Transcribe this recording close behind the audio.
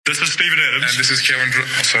This is Stephen Adams. And this is Kevin Durant.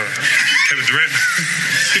 Kevin Durant.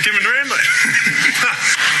 You're Kevin Durant, mate.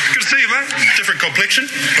 Good to see you, mate. Different complexion.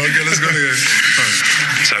 Okay, let's go there.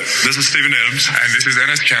 So, this is Stephen Adams. And this is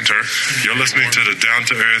Enes Kanter. You're listening to the Down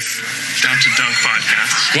to Earth. Down to Dunk podcast.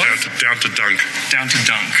 What? Down to Dunk. Down to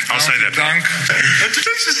Dunk. I'll say that. Dunk.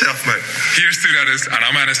 Introduce yourself, mate. Here's to Enes, and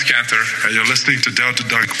I'm Enes Kanter. And you're listening to Down to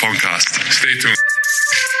Dunk podcast. Stay tuned.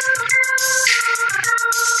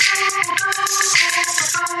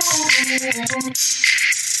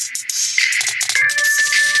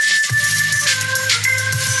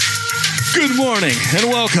 Good morning and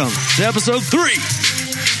welcome to episode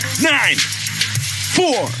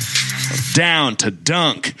 394 of Down to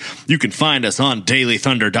Dunk. You can find us on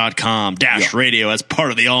dailythunder.com/radio as part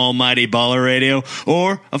of the almighty Baller Radio,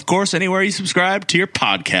 or, of course, anywhere you subscribe to your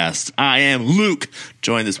podcasts. I am Luke,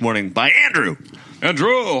 joined this morning by Andrew,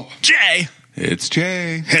 Jay, It's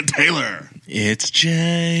Jay. and Taylor. It's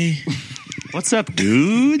Jay. What's up,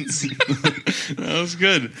 dudes? That was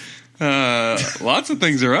good. Lots of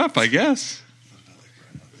things are up, I guess.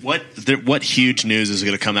 What huge news is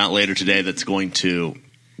going to come out later today that's going to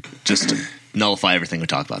just nullify everything we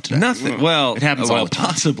talked about today? Nothing. Well, It happens all the time.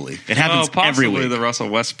 possibly. It happens every possibly week. the Russell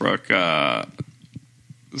Westbrook signing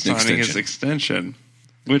his extension,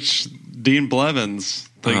 which Dean Blevins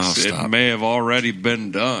thinks it stop. may have already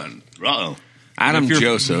been done. Uh-oh. Adam If you're-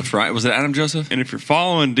 Joseph, right? Was it Adam Joseph? And if you're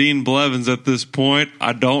following Dean Blevins at this point,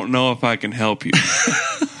 I don't know if I can help you.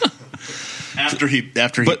 After he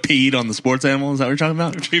peed on the sports animal, is that what you're talking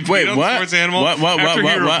about? He Wait, beat on what? Sports Animal What? After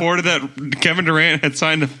he reported that Kevin Durant had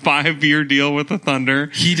signed a 5-year deal with the Thunder.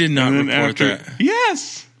 He did not And then report that.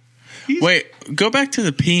 Yes. Wait, go back to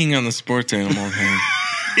the peeing on the sports animal thing.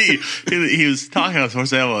 he was talking on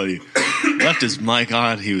sports animal. And he left his mic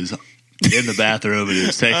on. He was in the bathroom and he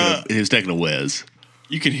was taking a whiz.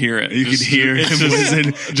 You can hear it. You can hear him it's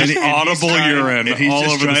whizzing. just audible urine And he's all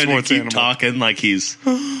just over the trying sports to keep animal. talking like he's,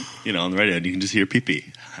 on the radio, and you can just hear pee-pee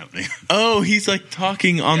happening. Oh, he's like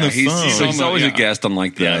talking on the He's phone. always yeah. a guest on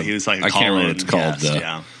like the. Yeah, he was like a I can't remember what call-in it's called. guest, The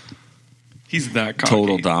yeah. He's that cocky.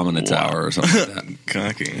 Total Dominance Hour or something like that.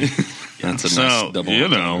 Cocky. That's a So, nice double.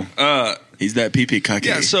 He's that pee cocky.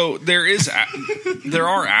 Yeah, so there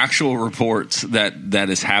are actual reports that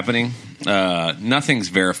is happening. Nothing's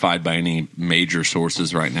verified by any major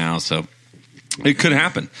sources right now, so it could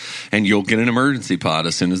happen, and you'll get an emergency pod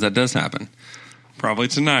as soon as that does happen. Probably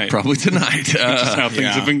tonight. Probably tonight. Just how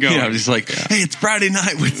things have been going. Yeah, just like, hey, it's Friday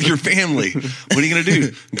night with your family. What are you going to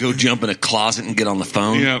do? Go jump in a closet and get on the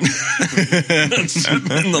phone? Yeah. That's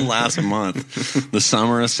been the last month. The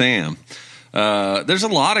summer of Sam. There's a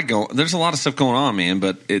lot of stuff going on, man.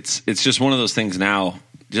 But it's just one of those things now.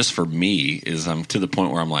 Just for me, is I'm to the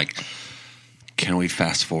point where I'm like, can we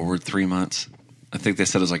fast forward 3 months? I think they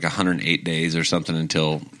said it was like 108 days or something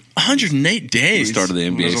until 108 the days. start of the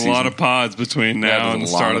NBA There's season. a lot of pods between Yeah, now there's and a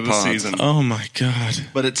the lot start of of the pods. season. Oh my god.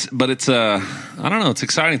 But it's I don't know. It's an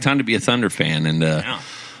exciting time to be a Thunder fan, and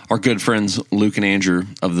our good friends Luke and Andrew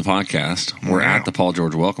of the podcast were at the Paul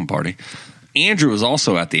George welcome party. Andrew was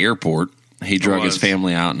also at the airport. He drug his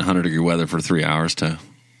family out in 100-degree weather for 3 hours to.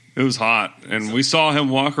 It was hot, and we saw him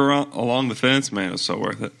walk around along the fence. Man, it was so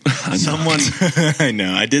worth it. I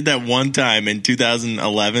know. I did that one time in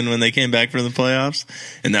 2011 when they came back from the playoffs,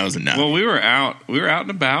 and that was enough. Well, we were out and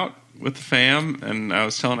about with the fam, and I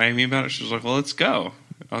was telling Amy about it. She was like, "Well, let's go."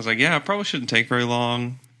 I was like, "Yeah, it probably shouldn't take very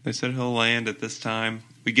long." They said he'll land at this time.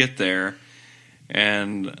 We get there,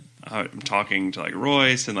 and I'm talking to like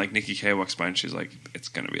Royce, and like Nikki K walks by, and she's like, "It's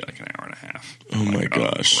going to be like an hour and a half." Oh I'm my like,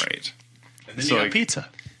 gosh. Great. And then So, you got like, pizza.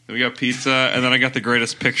 We got pizza, and then I got the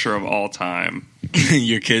greatest picture of all time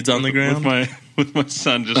Your kids on the ground. with my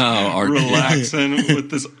son just our- relaxing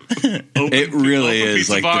with this. It really is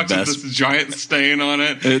pizza like box the with best. this giant stain on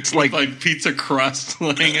it. It's with, like pizza crust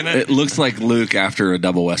laying in it. It looks like Luke after a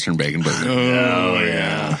double Western bacon burger. Oh,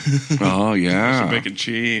 yeah. Oh yeah. Bacon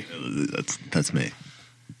cheese. That's me.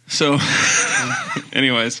 So,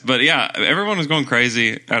 anyways, but yeah, everyone was going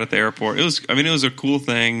crazy out at the airport. It was a cool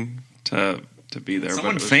thing to be there.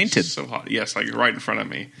 Someone but it was fainted. just so hot. Yes, like right in front of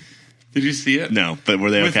me. Did you see it? No, but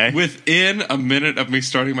were they okay? Within a minute of me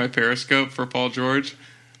starting my Periscope for Paul George,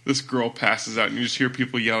 this girl passes out, and you just hear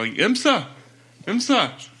people yelling, "Imsa,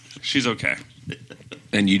 Imsa." She's okay.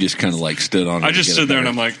 And you just kind of like stood on it. I just to get stood a there, and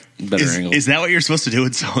better- I'm like, better angle. Is that what you're supposed to do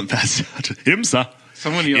when someone passes out? Imsa.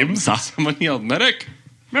 someone yelled, Imsa. someone yelled, "Medic,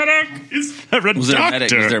 medic!" Is there a was there a medic?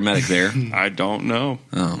 doctor? Was there a medic there? I don't know.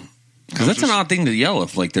 Oh, because that's an odd thing to yell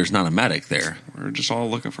if like there's not a medic there. We're just all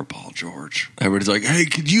looking for Paul George. Everybody's like, "Hey,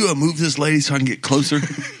 could you move this lady so I can get closer?"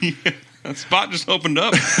 That spot just opened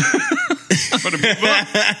up. Better move up.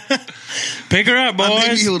 Pick her up, I may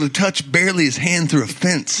boys. be able to touch barely his hand through a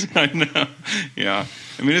fence. I know. Yeah.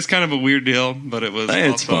 I mean, it's kind of a weird deal, but it was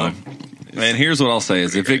It's also fun. And here's what I'll say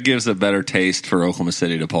is if it gives a better taste for Oklahoma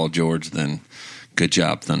City to Paul George, then good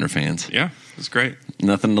job, Thunder fans. Yeah, it was great.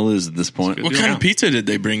 Nothing to lose at this point. good What deal. kind of pizza did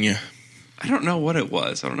they bring you? I don't know what it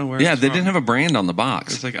was. I don't know where. Yeah, it's they from. didn't have a brand on the It's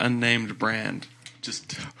box. like unnamed brand.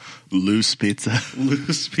 Just loose pizza.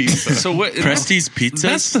 Loose pizza. So what? Prestige Pizzas?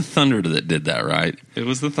 That's the Thunder that did that, right? It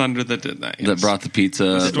was the Thunder that did that. Yes. That brought the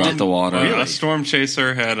pizza, brought the water. Yeah, Storm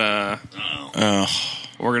Chaser had Oh,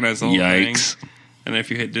 organized the whole Yikes. thing. And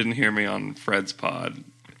if you didn't hear me on Fred's pod,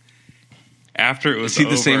 after it was Is he the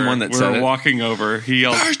over, same one that we said were it? walking over, he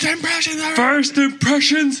yelled, First impressions are- First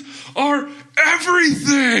impressions are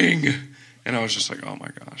everything. And I was just like, oh my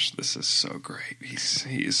gosh, this is so great. He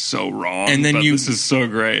is so wrong. And then but you- this is so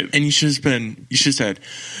great. and you should have said,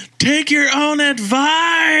 take your own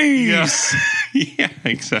advice. Yeah,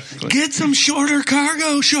 exactly. Get some shorter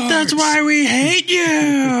cargo shorts. That's why we hate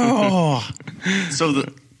you. So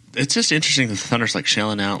it's just interesting that the Thunder's like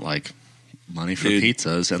shelling out like money for Dude,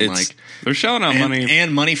 pizzas and it's- like They're shelling out and money.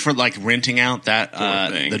 and money for like renting out that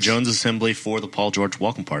things. the Jones Assembly for the Paul George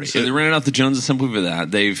welcome party. So they rented out the Jones Assembly for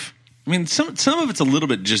that. Some of it's a little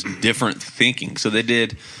bit just different thinking. So they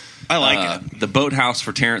did. I like it. The boathouse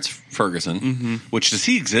for Terrence Ferguson, which does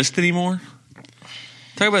he exist anymore?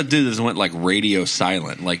 Talk about a dude that went like radio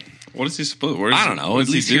silent. Like What is he supposed? I don't know. At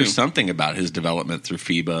least hear something about his development through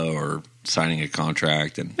FIBA or signing a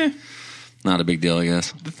contract, and not a big deal, I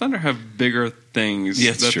guess. The Thunder have bigger things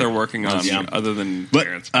Yeah, it's that true. they're working on Yeah. other than But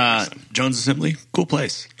Terrence Ferguson. Jones Assembly, cool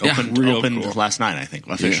place. Yeah, Opened real cool. last night, I think,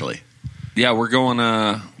 officially. Yeah, we're going.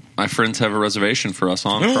 My friends have a reservation for us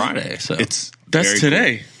on Friday, so It's That's very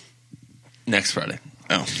today. next Friday.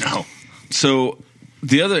 Cool. Oh no. So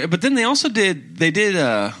but then they also did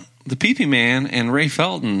the PP Man and Ray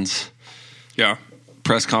Felton's Yeah.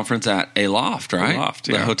 press conference at a loft, right? A loft,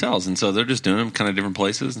 The yeah. hotels, and so they're just doing them kind of different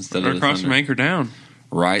places instead Right of the across from Thunder. Anchor Down.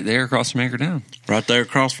 Right there across from Anchor Down. Right there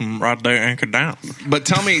across from right there, anchored down. But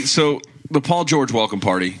tell me, so the Paul George welcome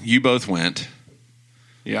party, you both went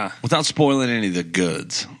Yeah. without spoiling any of the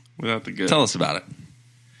goods. Without the good. Tell us about it.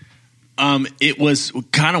 It was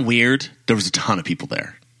kind of weird. There was a ton of people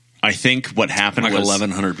there. I think what happened Like was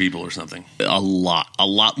 1,100 people or something. a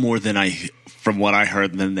lot more than from what I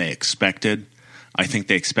heard than they expected. I think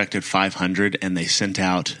they expected 500, and they sent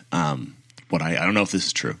out what I don't know if this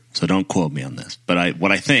is true, so don't quote me on this. But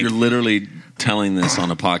what I think, You're literally telling this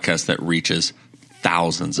on a podcast that reaches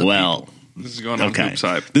thousands of people. This is going on okay, Hoops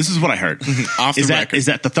Hype. this is what I heard. Off the record. Is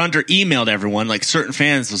that the Thunder emailed everyone, like certain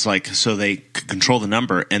fans was like, so they could control the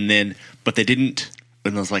number, and then but they didn't.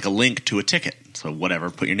 And there was like a link to a ticket, so whatever,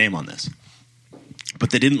 put your name on this. But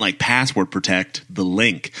they didn't like password protect the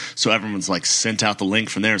link, so everyone's like sent out the link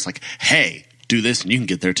from there. It's like, hey, do this, and you can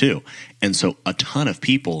get there too. And so a ton of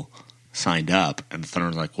people signed up, and the Thunder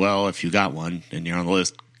was like, well, if you got one and you're on the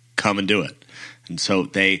list, come and do it. And so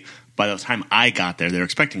by the time I got there, they were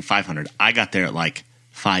expecting 500. I got there at like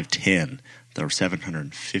 5:10. There were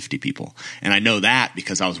 750 people. And I know that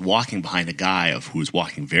because I was walking behind a guy who was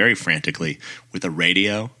walking very frantically with a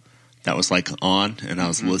radio that was like on, and I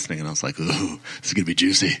was listening, and I was like, ooh, this is going to be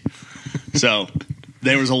juicy. So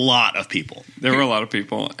there was a lot of people. There were a lot of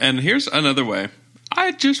people. And here's another way.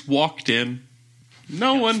 I just walked in.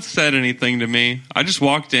 No one said anything to me. I just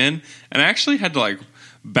walked in, and I actually had to like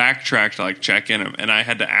backtrack to like check in, and I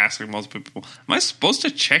had to ask like multiple people, am I supposed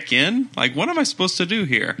to check in? Like, what am I supposed to do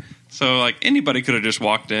here? So like anybody could have just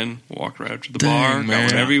walked in, walked right up to the bar, got man.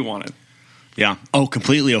 whatever you wanted. Yeah. Oh,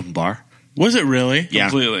 completely open bar. Was it really? Yeah.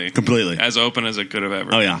 Completely. As As open as it could have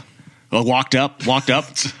ever oh, been. yeah. Well, walked up.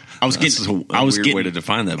 I was This is getting, a weird way to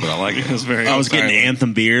define that, but I like it. It was very I was getting silent.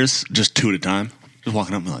 Anthem beers just two at a time. Just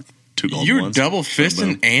walking up and like two golden You were ones. double Boom.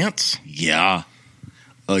 fisting ants? Yeah.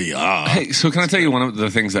 Oh, yeah. Hey, so can I tell you one of the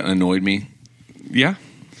things that annoyed me? Yeah.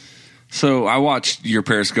 So I watched your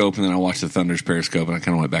Periscope, and then I watched the Thunder's Periscope, and I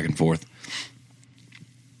kind of went back and forth.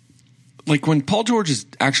 Like when Paul George is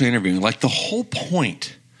actually interviewing, like the whole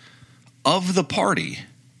point of the party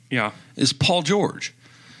Yeah. is Paul George.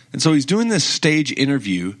 And so he's doing this stage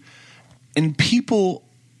interview, and people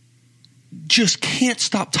just can't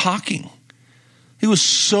stop talking. It was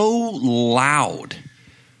so loud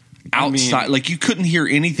outside. Like you couldn't hear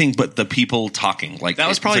anything but the people talking. Like That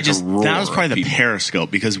was it's probably like a just roar that was probably of the people.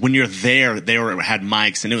 Periscope, because when you're there, they had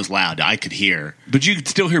mics and it was loud. I could hear. But you could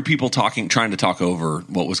still hear people talking, trying to talk over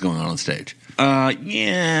what was going on stage.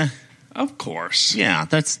 Yeah, Of course. yeah.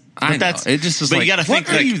 That's I know. that's It just is But like, you got to think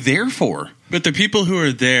what are like, you there for? But the people who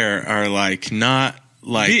are there are like not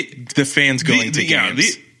like the fans going to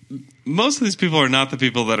games. most of these people are not the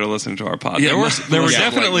people that are listening to our pod. Yeah, there were yeah,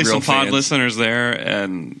 definitely like some real pod fans. listeners there,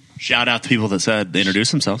 and Shout out to people that said they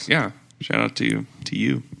introduced themselves. yeah, shout out to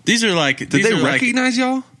you. These are like. Did they recognize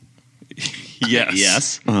y'all? Yes,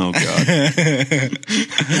 Yes. Oh god.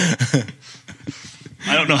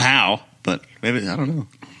 I don't know how, but maybe I don't know.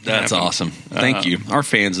 That's awesome. Thank you. Our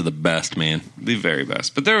fans are the best, man. the very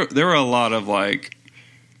best. But there were a lot of like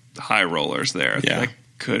high rollers there Yeah. that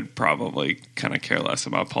could probably kind of care less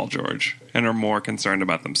about Paul George and are more concerned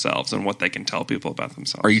about themselves and what they can tell people about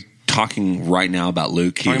themselves. Are you talking right now about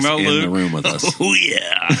Luke? He's Talking about in Luke? the room with us. Oh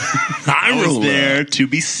yeah, I was there to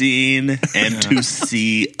be seen and to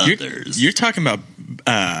see others. You're talking about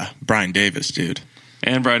Brian Davis, dude.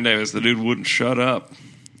 And Brian Davis, the dude wouldn't shut up.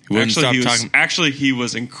 Wouldn't stop talking. Actually, he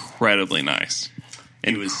was incredibly nice.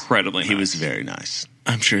 Incredibly nice. He was very nice.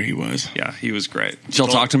 I'm sure he was. Yeah, he was great. Did y'all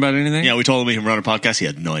talk to him about anything? Yeah, we told him we can run a podcast. He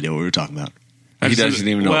had no idea what we were talking about. I He just doesn't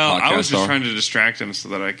even know Well, what I was podcasts just are. trying to distract him so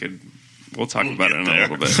that I could. We'll talk about it in a there.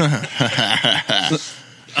 little bit.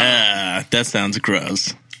 That sounds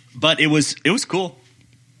gross. But it was cool.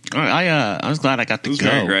 I was glad I got to It was go.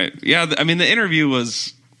 very great. Yeah, I mean, the interview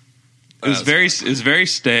was. It was very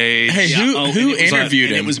staged. Hey, who and it was,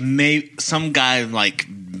 interviewed and him? It was some guy like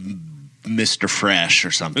Mr. Fresh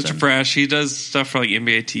or something. Mr. Fresh, he does stuff for like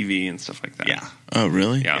NBA TV and stuff like that. Yeah, Oh,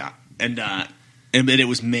 really? Yeah. and it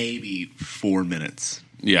was maybe 4 minutes.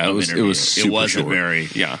 Yeah, it of was. It interview. was. Super It wasn't short. Yeah. very.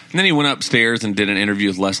 And then he went upstairs and did an interview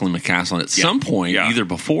with Leslie McCaslin. At some point, Yeah. either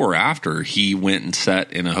before or after, he went and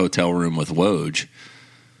sat in a hotel room with Woj.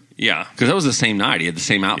 Yeah. Because that was the same night. He had the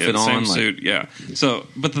same outfit Yeah, the on. same suit, yeah. So,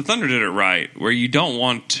 but the Thunder did it right, where you don't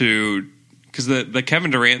want to, because the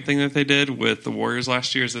Kevin Durant thing that they did with the Warriors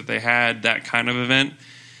last year is that they had that kind of event,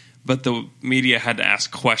 but the media had to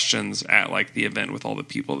ask questions at like the event with all the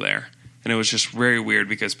people there, and it was just very weird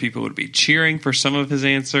because people would be cheering for some of his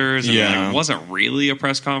answers, and Yeah. it wasn't really a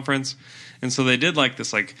press conference, and so they did like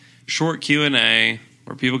this like short Q&A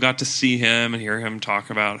where people got to see him and hear him talk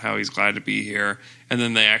about how he's glad to be here. And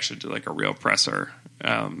then they actually did like a real presser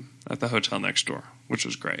at the hotel next door, which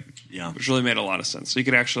was great. Yeah. Which really made a lot of sense. So you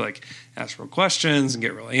could actually like ask real questions and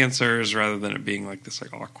get real answers rather than it being like this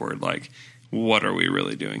like awkward, like, what are we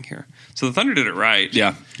really doing here? So the Thunder did it right.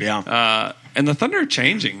 Yeah. And the Thunder are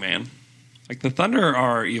changing, man. Like the Thunder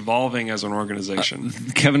are evolving as an organization.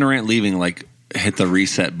 Kevin Durant leaving hit the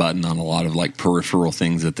reset button on a lot of like peripheral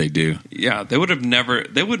things that they do. Yeah, they wouldn't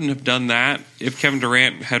have done that if Kevin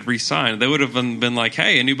Durant had re-signed. They would have been like,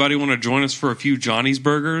 hey, anybody want to join us for a few Johnny's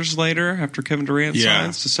Burgers later after Kevin Durant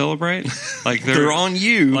signs to celebrate? Like They're on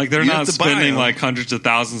you. Like they're You not have to buy spending them. like hundreds of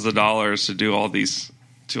thousands of dollars to do all these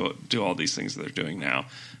things that they're doing now.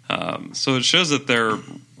 So it shows that they're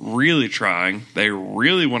really trying. They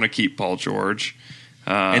really want to keep Paul George.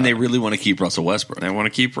 And they really want to keep Russell Westbrook. They want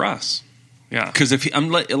to keep Russ. Yeah. Because if I'm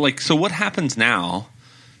like, so what happens now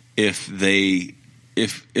if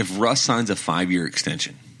Russ signs a 5-year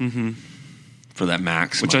extension for that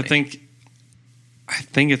max, Which money? I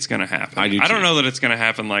think it's going to happen. I do don't too. know that it's going to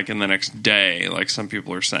happen like in the next day, like some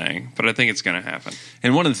people are saying, but I think it's going to happen.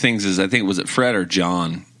 And one of the things is, I think, was it Fred or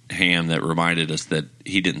John Hamm that reminded us that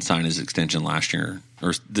he didn't sign his extension last year,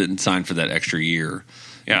 or didn't sign for that extra year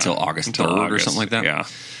until August 3rd or something like that. Yeah.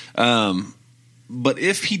 But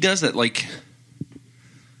if he does that, like,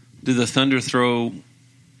 do the Thunder do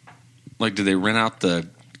they rent out the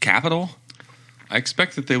Capitol? I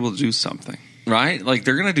expect that they will do something. Right? Like,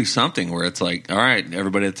 they're going to do something where it's like, all right,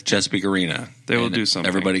 everybody at the Chesapeake Arena. They will and do something.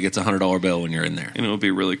 Everybody gets a $100 bill when you're in there. And it will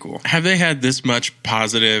be really cool. Have they had this much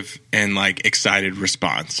positive and like excited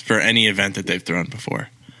response for any event that they've thrown before?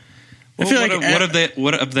 I feel like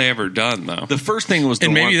what have they ever done though? The first thing was the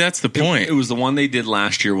And maybe one- that's the point. It was the one they did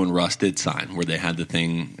last year when Russ did sign, where they had the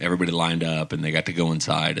thing, everybody lined up, and they got to go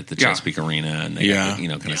inside at the Yeah. Chesapeake Arena, and they got to,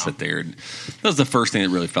 kind of sit there. And that was the first thing that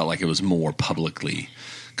really felt like it was more publicly.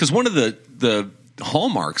 Because one of the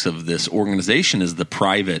hallmarks of this organization is the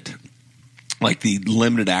private, like the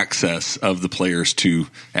limited access of the players to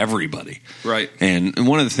everybody. Right. And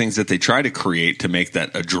one of the things that they try to create to make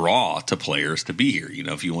that a draw to players to be here,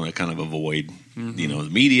 if you want to kind of avoid, the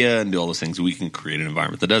media and do all those things, we can create an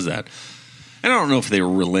environment that does that. And I don't know if they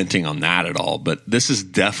were relenting on that at all, but this is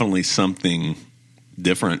definitely something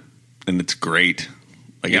different, and it's great.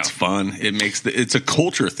 Like, it's fun. It's a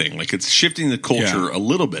culture thing. Like, it's shifting the culture a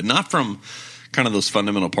little bit, not from kind of those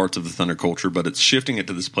fundamental parts of the Thunder culture, but it's shifting it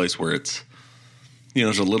to this place where it's,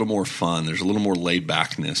 there's a little more fun. There's a little more laid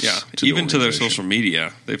backness. Yeah. To Even the to their organization. social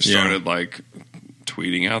media. They've started like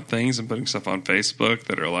tweeting out things and putting stuff on Facebook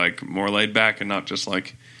that are like more laid back and not just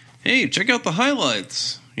like, hey, check out the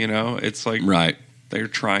highlights. It's like Right. they're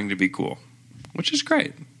trying to be cool, which is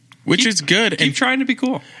great. which is good. Keep trying to be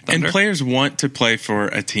cool. And Thunder. players want to play for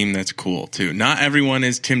a team that's cool too. Not everyone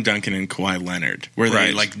is Tim Duncan and Kawhi Leonard, where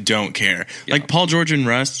they Right. don't care. Yeah. Like Paul George and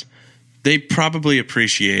Russ, they probably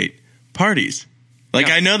appreciate parties. Like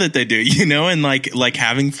Yeah. I know that they do, and like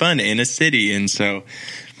having fun in a city, and so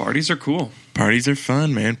Parties are cool. parties are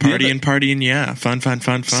fun, man. Partying, yeah, fun.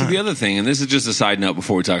 So the other thing, and this is just a side note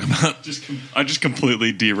before we talk about I just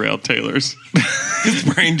completely derailed Taylor's. his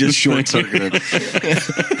brain just short circuited.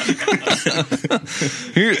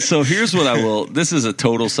 Here's what I will. This is a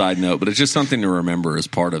total side note, but it's just something to remember as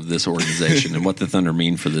part of this organization and what the Thunder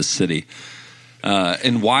mean for this city,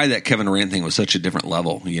 and why that Kevin Durant thing was such a different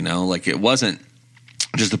level. Like it wasn't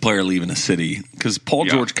just a player leaving a city, because Paul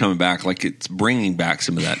George coming back, like it's bringing back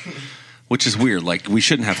some of that, which is weird. Like we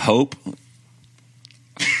shouldn't have hope.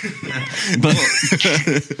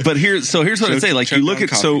 but here's what I'd say. Like you look at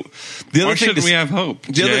the other Why thing. shouldn't we have hope,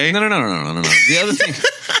 The Jay? other, no. The other thing,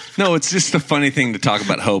 no, it's just a funny thing to talk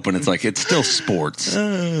about hope, and it's like it's still sports.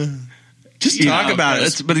 Just talk about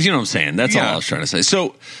it. But you know what I'm saying. That's all I was trying to say.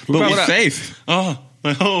 So, but About what faith. Oh,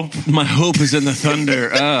 my hope. my hope is in the Thunder.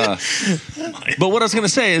 But what I was going to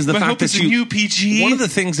say is the My fact hope that is in you, PG. One of the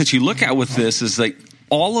things that you look at with this is like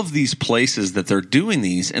all of these places that they're doing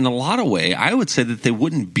these, in a lot of way, I would say that they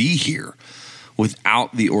wouldn't be here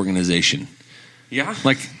without the organization. Yeah.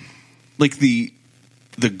 Like the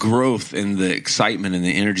growth and the excitement and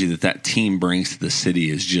the energy that team brings to the city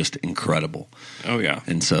is just incredible. Oh, yeah.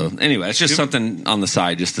 And so, anyway, it's just something on the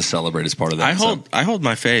side just to celebrate as part of that. I hold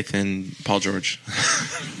my faith in Paul George.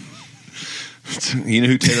 You know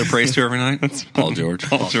who Taylor prays to every night? Paul George.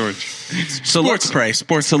 Paul George. So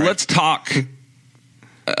let's talk.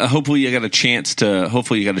 Hopefully you got a chance to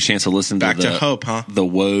listen Back to to hope, huh? The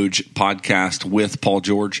Woj podcast with Paul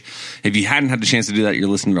George. If you hadn't had the chance to do that, you're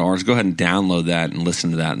listening to ours. Go ahead and download that and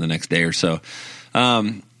listen to that in the next day or so.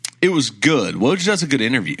 It was good. Woj does a good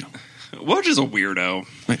interview. Woj is a weirdo.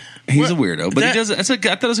 He's a weirdo, but that- I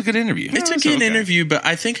thought it was a good interview. It's a it's good okay. interview, but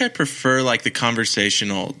I think I prefer like the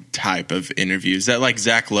conversational type of interviews that like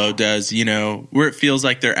Zach Lowe does, where it feels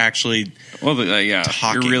like they're actually Well, yeah.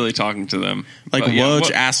 Talking. You're really talking to them. like But, yeah,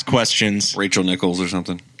 Woj asks questions. Rachel Nichols or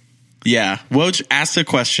something. Yeah. Woj asks a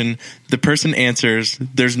question. The person answers.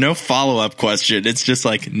 There's no follow-up question. It's just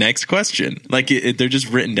like, next question. Like, they're just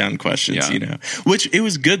written down questions, Yeah. Which, it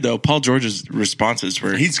was good, though. Paul George's responses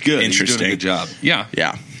were He's good. interesting. He's doing a good job. Yeah.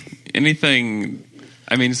 Yeah. Anything.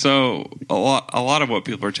 I mean, so a lot of what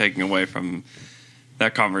people are taking away from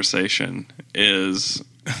that conversation is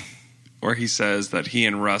where he says that he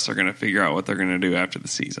and Russ are going to figure out what they're going to do after the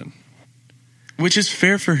season. Which is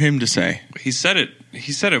fair for him to say. He said it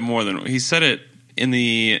in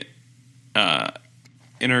the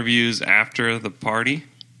interviews after the party,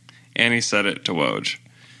 and he said it to Woj,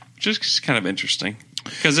 which is just kind of interesting.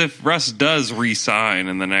 Because if Russ does re-sign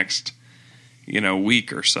in the next,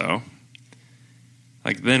 week or so,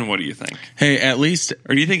 like then what do you think? Hey, at least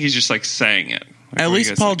Or do you think he's just like saying it? Like, what do you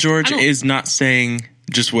guys Paul think? George is not saying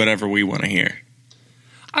just whatever we want to hear.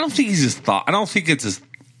 I don't think he's just thought. I don't think it's as.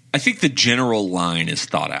 I think the general line is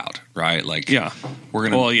thought out, right? Like, Yeah. we're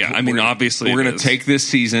gonna. Well, yeah. I mean, obviously, we're it gonna is. take this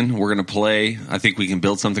season. We're gonna play. I think we can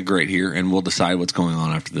build something great here, and we'll decide what's going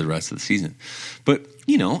on after the rest of the season. But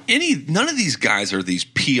none of these guys are these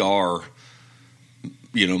PR,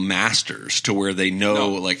 masters to where they know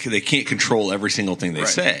like they can't control every single thing they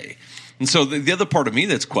say. And so the other part of me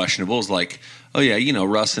that's questionable is like, oh yeah,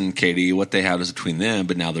 Russ and Katie, what they have is between them,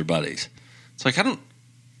 but now they're buddies. It's like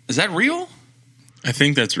is that real? I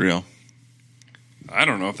think that's real. I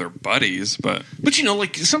don't know if they're buddies, but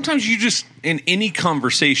like sometimes you just in any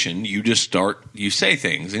conversation you say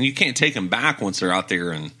things and you can't take them back once they're out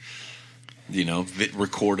there and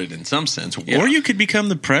recorded in some sense. Or you could become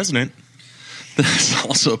the president. That's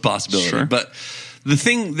also a possibility. Sure. But the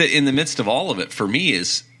thing that in the midst of all of it for me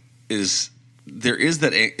is there is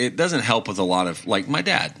that it doesn't help with a lot of like my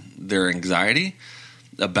dad, their anxiety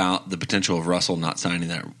about the potential of Russell not signing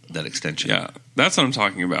that extension. yeah, that's what I'm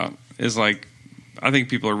talking about. Is like, I think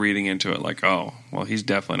people are reading into it like, oh, well, he's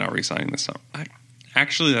definitely not re-signing this summer.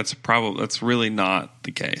 Actually, that's really not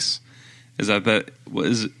the case. Is that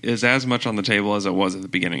is as much on the table as it was at the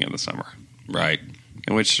beginning of the summer, Right.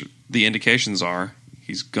 in which the indications are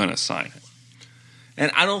he's gonna sign it.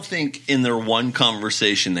 And I don't think in their one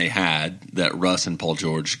conversation they had that Russ and Paul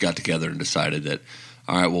George got together and decided that,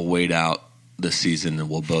 all right, we'll wait out this season and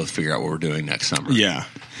we'll both figure out what we're doing next summer. Yeah.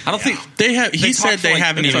 I don't think They have. He They said talked for they like-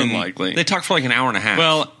 haven't It's even. unlikely. they talked for like an hour and a half.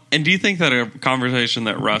 Well, and do you think that a conversation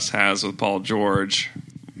that Russ has with Paul George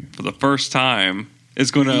for the first time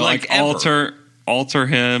is going to Like like alter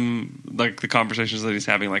him like the conversations that he's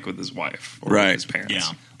having, like with his wife or Right. with his parents.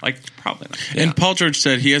 Yeah. Like probably not. And Paul George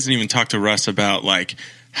said he hasn't even talked to Russ about like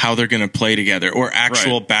how they're going to play together or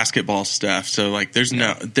actual Right. basketball stuff. So like, there's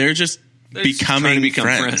they're just They're just becoming trying to become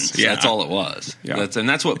friends. Yeah, That's all it was. Yeah.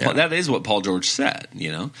 That's what that is what Paul George said.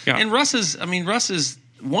 You know, Yeah. and Russ is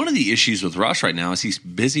one of the issues with Russ right now is he's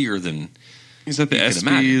busier than He's at the you could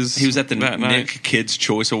imagine. ESPYs. He was at the that Nick night. Kids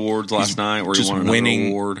Choice Awards last night, where he Just won another winning,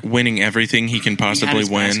 award. winning everything he can He had possibly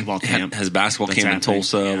his win. basketball camp. Has basketball That's camp in happening.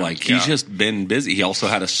 Tulsa. Yeah. Like Yeah. he's just been busy. He also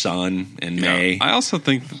had a son in Yeah. May. I also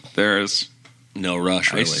think that there's No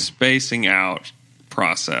rush, a really. spacing out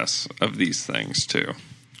process of these things too.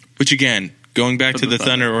 Which again, going back For to the the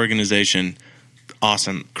Thunder organization,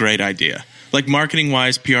 awesome, great idea. Like marketing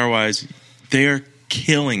wise, PR wise, they're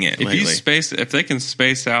killing it lately. If they can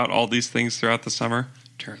space out all these things throughout the summer,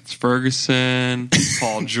 Terrence Ferguson,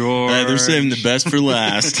 Paul George, They're saving the best for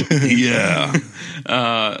last. yeah,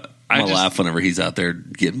 I I'm gonna just- laugh whenever he's out there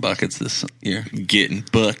getting buckets this year. Getting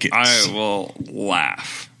buckets. I will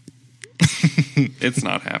laugh. It's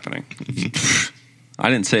not happening. I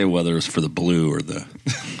didn't say whether it was for the blue or the.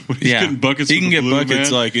 yeah, getting buckets he for can the get Blue, buckets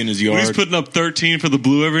man. like in his When he's yard. putting up 13 for the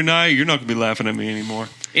Blue every night, you're not going to be laughing at me anymore.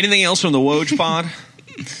 Anything else from the Woj pod?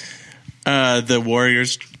 The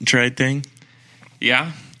Warriors trade thing.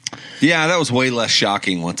 Yeah, Yeah, that was way less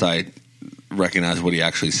shocking once I recognized what he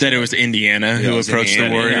actually said. Said it was Indiana it who was approached Indiana,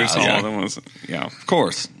 the Warriors. that's all yeah. of them was. Yeah, Of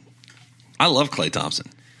course. I love Klay Thompson.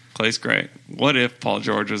 Clay's great. What if Paul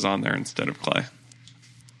George was on there instead of Clay?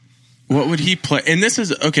 What would he play? And this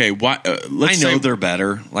is okay. Why? Let's I know say, they're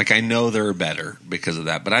better. Like, I know they're better because of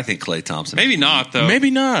that, but I think Klay Thompson. Maybe not though.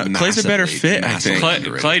 maybe not. Clay's a better massively, fit. I massively think. Clay-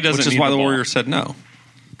 underrated. Klay doesn't Which is need why the the ball. Warriors said no.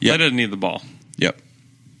 Clay doesn't need the ball. Yep.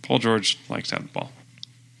 Paul George likes to have the ball.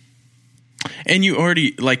 And you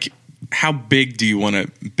already like. How big do you want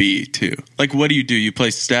to be too? Like, what do? You play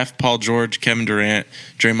Steph, Paul George, Kevin Durant,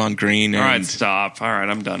 Draymond Green. And All right, stop. All right,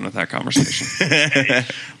 I'm done with that conversation.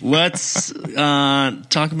 Let's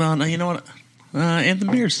talk about you know what Anthem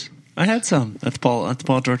beers. I had some at the Paul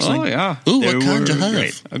George thing. Oh yeah, Ooh, They what kind were you have?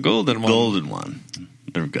 great. a golden one. Golden one.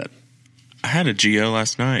 They're good. I had a Geo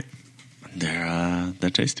last night. They're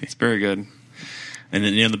tasty. Very good. And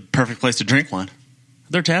then the perfect place to drink one.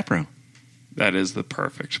 Their tap room. That is the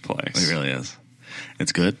perfect place. It really is.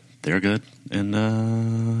 It's good. They're good,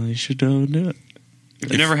 and you should do it.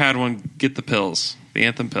 If you never had one, get the pills, the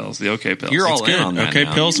Anthem pills, the OK pills. You're It's all good. in on that Okay,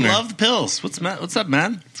 now. Pilsner. Love the pills. What's up,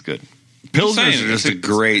 man? It's good. Pilsners saying, are just it's a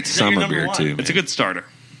great Is that your summer number beer, one? too. It's a good starter.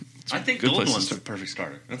 I think good Golden place to One's start. the perfect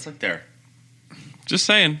starter. That's like there. Just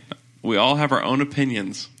saying, we all have our own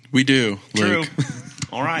opinions. We do. Luke.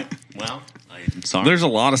 All right. Well, I'm sorry. There's a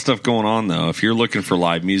lot of stuff going on, though. If you're looking for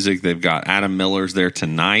live music, they've got Adam Miller's there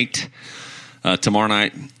tonight. Tomorrow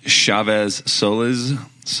night, Chavez Solis.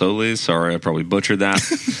 Sorry, I probably butchered that.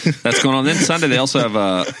 That's going on. Then Sunday, they also have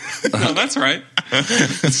No, that's right.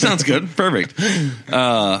 sounds good. Perfect.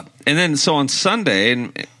 And then, so on Sunday,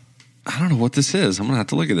 and I don't know what this is. I'm going to have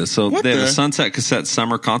to look at this. So What they have the- a Sunset Cassette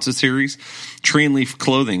Summer Concert Series. Tree and Leaf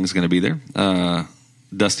Clothing is going to be there.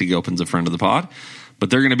 Dusty Gilpin's a friend of the pod. But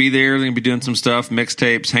they're going to be there. They're going to be doing some stuff,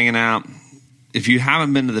 mixtapes, hanging out. If you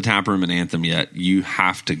haven't been to the Tap Room in Anthem yet, you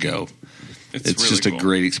have to go. It's really just cool. a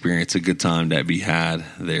great experience, a good time to be had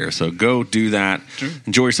there. So go do that.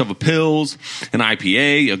 Enjoy yourself a Pils, an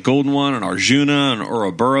IPA, a Golden One, an Arjuna, an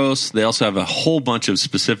Ouroboros. They also have a whole bunch of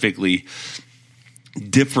specifically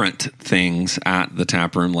different things at the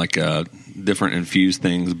tap room, like different infused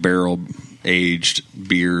things, barrel aged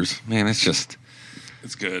beers. Man, it's just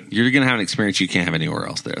It's good. you're going to have an experience you can't have anywhere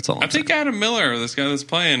else there. That's all I'm I think saying. Adam Miller, this guy that's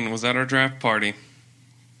playing, was at our draft party.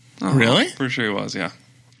 Really? Pretty sure he was, yeah.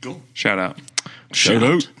 Cool. Shout out.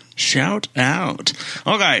 Shout out.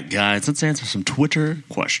 Okay, guys, let's answer some Twitter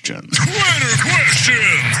questions. Twitter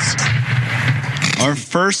questions. Our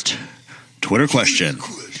first Twitter question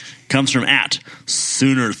comes from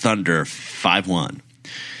 @SoonerThunder51,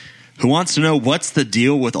 who wants to know what's the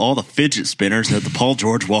deal with all the fidget spinners at the Paul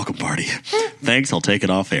George welcome party. Thanks, I'll take it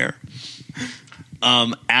off air.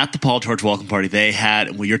 At the Paul George welcome party, they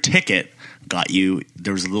had your ticket got you.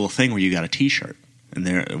 There was a little thing where you got a T-shirt, and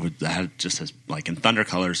there it had just says like in Thunder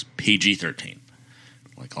colors PG-13,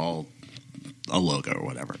 like all a logo or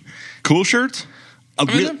whatever. Cool shirts? A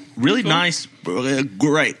mean, they're really cool. nice,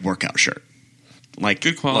 great workout shirt. Like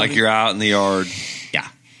Good quality. Like you're out in the yard. yeah,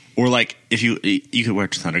 or like if you could wear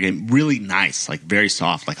it to Thunder game, really nice, like very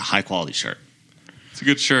soft, like a high quality shirt. It's a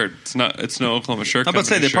good shirt. It's no Oklahoma shirt. I'm about to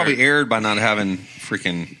say Company they probably shirt. erred by not having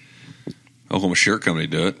freaking Oklahoma Shirt Company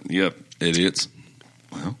do it. Yep. Idiots.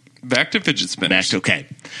 Back to fidget spinners. Back to okay.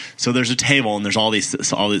 So there's a table and there's all these.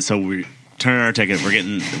 So we're turn in our ticket. We're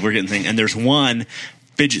getting thing, and there's one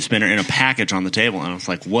fidget spinner in a package on the table, and I was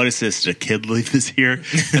like, "What is this? Did a kid leave this here?"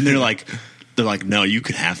 And they're like, "No, you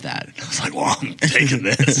can have that." And I was like, "Well, I'm taking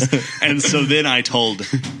this." And so then I told.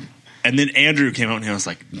 And then Andrew came out and I was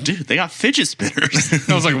like, "Dude, they got fidget spinners."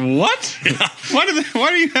 I was like, "What? Yeah. Why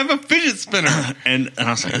do you have a fidget spinner?" And I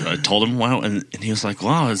was like, I told him, "Wow," and he was like,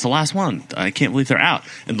 "Wow, it's the last one. I can't believe they're out."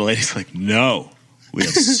 And the lady's like, "No, we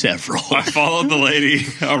have several." I followed the lady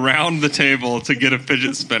around the table to get a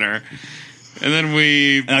fidget spinner, and then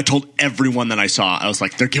and I told everyone that I saw, I was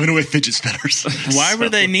like, "They're giving away fidget spinners." Why were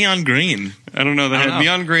they neon green? I don't know. They I had don't know.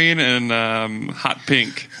 neon green and hot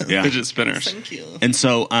pink fidget spinners. Thank you. And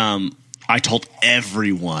so I told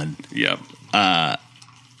everyone Yep. I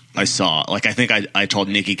saw. Like, I think I told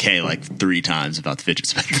Nikki K like 3 times about the fidget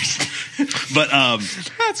spinners. But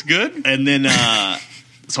That's good. and then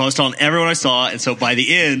so I was telling everyone I saw, and so by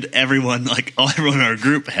the end, everyone in our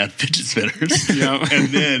group had fidget spinners. Yeah. And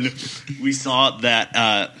then we saw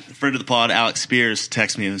that friend of the pod, Alex Spears,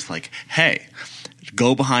 texted me and was like, "Hey,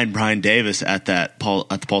 go behind Brian Davis at the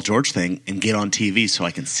Paul George thing and get on TV so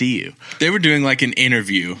I can see you." They were doing like an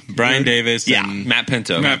interview. Brian Davis Yeah. and Matt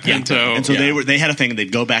Pinto. Matt Pinto. And so they had a thing, and they'd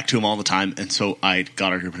go back to him all the time. And so I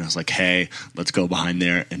got our group and I was like, "Hey, let's go behind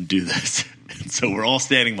there and do this." And so we're all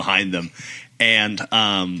standing behind them. And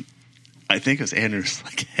I think it was Andrew's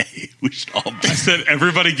like, "Hey, we should all be." I said,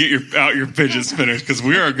 "Everybody get out your fidget spinners because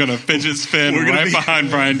we are going to fidget spin We're gonna right be-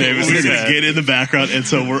 behind Brian Davis." We're going to get in the background. And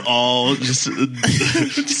so we're all just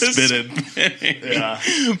spinning. Yeah.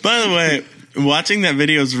 By the way, watching that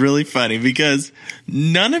video is really funny because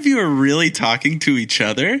none of you are really talking to each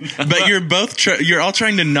other, but you're both you're all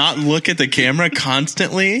trying to not look at the camera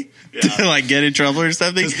constantly to like get in trouble or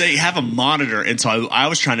something. Because they have a monitor. And so I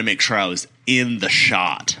was trying to make sure I was in the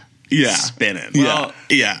shot. Yeah. Spinning. Well,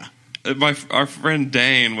 Yeah. our friend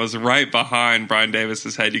Dane was right behind Brian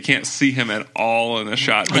Davis's head. You can't see him at all in the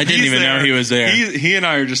shot. But I didn't he's even know he was there. He and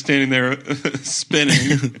I are just standing there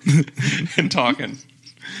spinning and talking.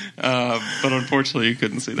 But unfortunately, you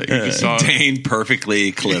couldn't see that. You just saw Dane perfectly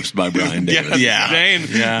eclipsed by Brian Davis. Yeah. Dane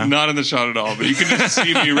Yeah. not in the shot at all. But you could just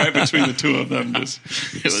see me right between the two of them, just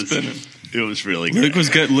spinning. It was really good. Luke was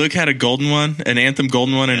good. Luke had a golden one, an Anthem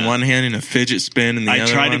golden one in Yeah. one hand and a fidget spin in the other I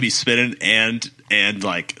tried to one. be spinning and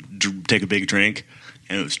like take a big drink,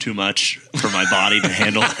 and it was too much for my body to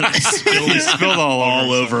handle. And I spilled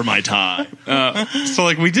all over my tie. So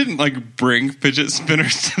like we didn't like bring fidget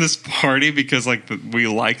spinners to this party because like we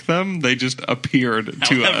like them. They just appeared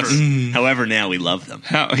to us. However, now we love them.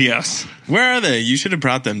 Yes. Where are they? You should have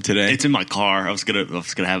brought them today. It's in my car. I was gonna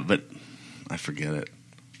have it, but I forget it.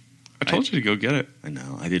 I told you to go get it. I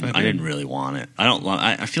know. I didn't. I I did. didn't really want it. I don't.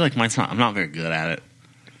 I feel like mine's not. I'm not very good at it.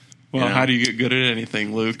 Well, Yeah. how do you get good at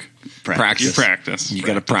anything, Luke? Practice. You practice. You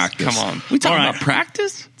got to practice. Come on. We talking All right. about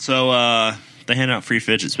practice? So they hand out free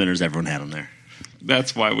fidget spinners. Everyone had them there.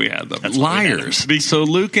 That's why we had them. That's why we had Liars. them. So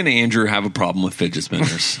Luke and Andrew have a problem with fidget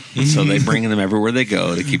spinners. So they bring them everywhere they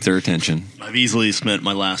go to keep their attention. I've easily spent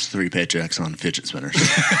my last 3 paychecks on fidget spinners.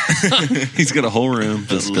 He's got a whole room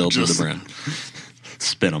just filled to the Just- brim.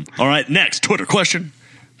 Spin them. All right, next Twitter question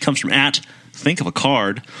comes from @Think of a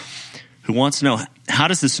Card, who wants to know, how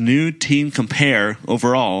does this new team compare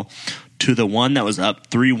overall to the one that was up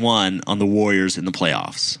 3-1 on the Warriors in the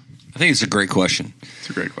playoffs? I think it's a great question. It's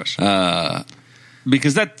a great question.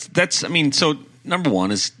 Because that's I mean, so number one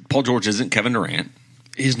is Paul George isn't Kevin Durant.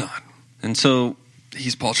 He's not. And so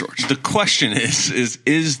He's Paul George. the question is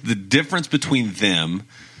the difference between them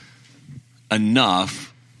enough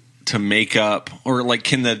to make up, or like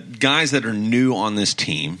can the guys that are new on this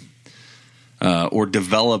team or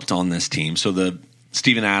developed on this team, so the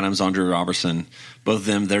Steven Adams, Andre Robertson, both of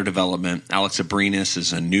them, their development. Alex Abrinas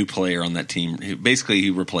is a new player on that team. Basically,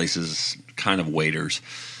 he replaces kind of Waiters.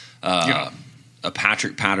 A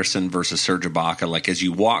Patrick Patterson versus Serge Ibaka. Like, as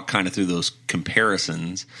you walk kind of through those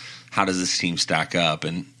comparisons, how does this team stack up?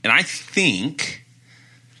 And I think,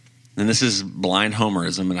 and this is blind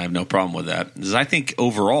homerism, and I have no problem with that, is I think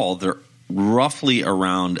overall they're roughly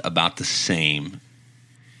around about the same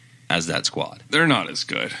as that squad. They're not as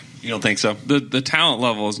good. You don't think so? The talent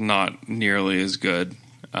level is not nearly as good.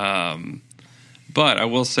 But I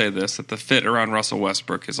will say this, that the fit around Russell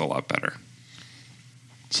Westbrook is a lot better.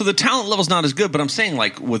 So the talent level's not as good, but I'm saying,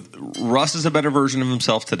 like, with Russ is a better version of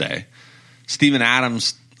himself today. Steven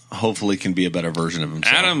Adams hopefully can be a better version of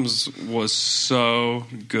himself. Adams was so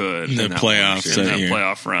good In the in that playoffs in that that year.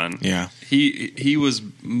 playoff run. Yeah. He was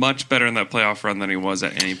much better in that playoff run than he was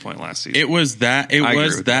at any point last season. It was that. It I agree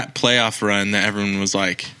was with that playoff run that everyone was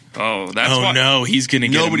like, that's "Oh why, no, he's going to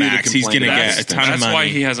get a Nobody would max. He's going complain to about get a that. ton of That's money." why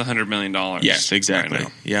he has $100 million. Yes, exactly. right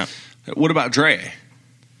now. Yeah. What about Dre?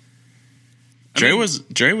 Dre was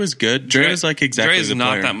good. Dre was like exactly Dre's the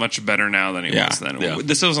not player. that much better now than he Yeah. was then. Yeah.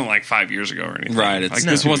 This wasn't like 5 years ago or anything. Right, Like, it's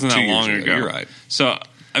this wasn't 2 that years long ago. ago. You're right. So,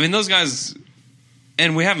 I mean, those guys,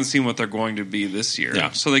 and we haven't seen what they're going to be this year.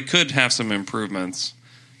 Yeah. So they could have some improvements.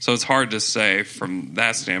 So it's hard to say from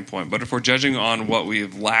that standpoint. But if we're judging on what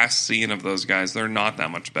we've last seen of those guys, they're not that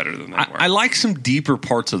much better than they were. I like some deeper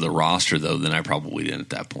parts of the roster though than I probably did at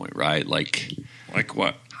that point. Right? Like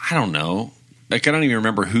what? I don't know. Like I don't even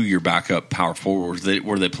remember who your backup power forward was.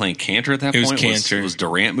 Were they playing Cantor at that It was point? Cantor. Was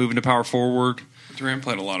Durant moving to power forward? Durant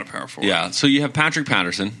played a lot of power forward. Yeah. So you have Patrick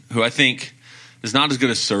Patterson, who I think is not as good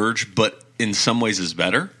as Serge, but in some ways is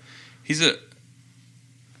better. He's a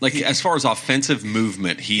As far as offensive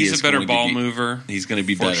movement, he's is a better going to ball be- mover. He's going to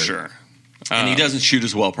be for better. sure. And he doesn't shoot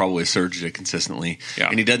as well probably as Serge did consistently. Yeah.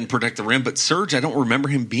 And he doesn't protect the rim. But Serge, I don't remember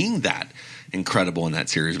him being that incredible in that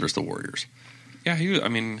series versus the Warriors. Yeah, he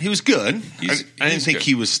He was good. I He's didn't think good.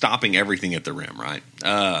 he was stopping everything at the rim, right?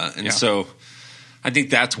 And Yeah. so I think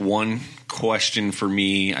that's one question for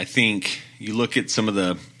me. I think you look at some of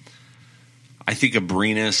the – I think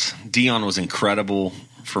Abrinas, Dion was incredible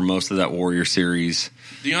for most of that Warrior series.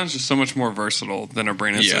 Dion's just so much more versatile than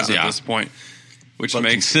Abrinas Yeah. is at Yeah. this point, which But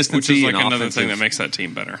is consistency like and another offensive- thing that makes that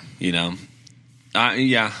team better. You know?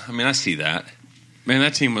 Yeah, I mean, I see that. Man,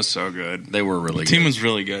 that team was so good. They were really team good. was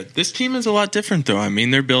really good. This team is a lot different, though. I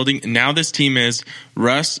mean, they're building now. This team is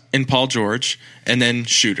Russ and Paul George, and then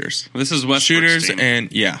shooters, This is Westbrook's shooters, team.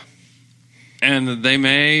 and yeah, And they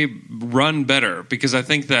may run better because I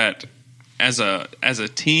think that as a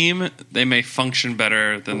team they may function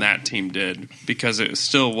better than that team did because it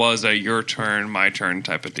still was a your turn, my turn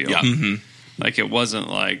type of deal. Yeah. Like it wasn't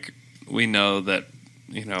like we know that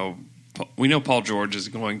we know Paul George is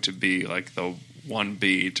going to be like the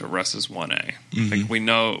 1B to Russ's 1A. Like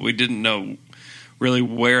we didn't know really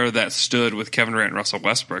where that stood with Kevin Durant and Russell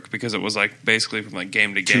Westbrook because it was like basically from like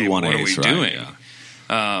game to game. What are we 1As, right? doing?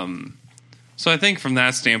 Yeah. So I think from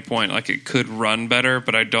that standpoint, like it could run better,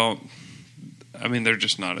 but I mean, they're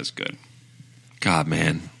just not as good. God,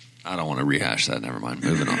 man. I don't want to rehash that. Never mind.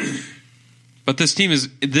 Moving on. But this team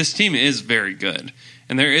is very good,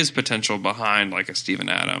 and there is potential behind like a Steven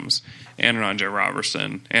Adams and an Andre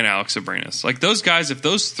Robertson and Alex Abrinas. Like those guys, if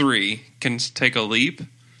those three can take a leap,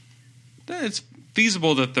 then it's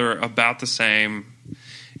feasible that they're about the same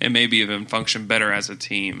and maybe even function better as a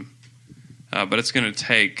team. But it's going to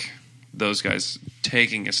take those guys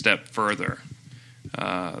taking a step further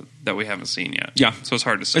that we haven't seen yet. Yeah. So it's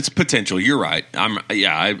hard to say. It's potential. You're right. I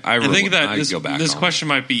think that I'd go back this on question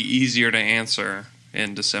might be easier to answer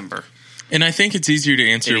in December. and I think it's easier to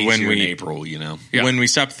answer it. when Easier in we April, you know. Yeah. when we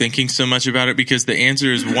stop thinking so much about it because the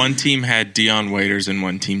answer is one team had Dion Waiters and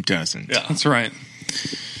one team doesn't. Yeah. That's right.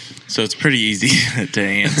 So it's pretty easy to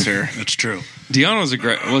answer. That's true. Dion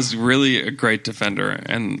was really a great defender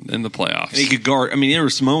and in the playoffs. And he could guard. I mean, there were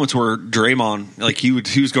some moments where Draymond, like he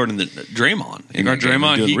was guarding the Draymond. He guarded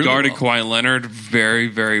Draymond. He guarded Kawhi. Kawhi Leonard very,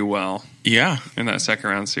 very well Yeah. in that second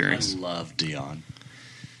round I series. love Dion.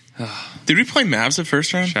 Did we play Mavs the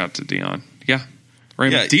first round? Shout out to Dion. Yeah.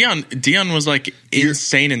 Raymond. Yeah. Dion was like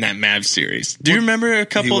insane in that Mavs series. Do you remember a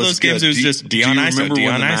couple of those games? It was just Dion Do you ISO, remember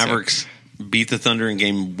Dion when the ISO. Mavericks beat the Thunder in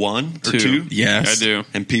game 1 or 2? Two. Yes. I do.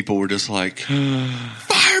 And people were just like,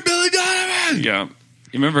 "Fire Billy Donovan!" Yeah. You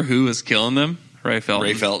remember who was killing them? Ray Felton.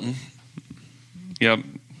 Ray Felton. Yep.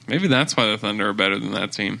 Maybe that's why the Thunder are better than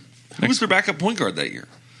that team. Who was their backup point guard that year?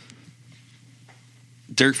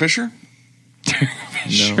 Derek Fisher?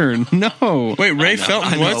 Sure. No. Wait, Ray I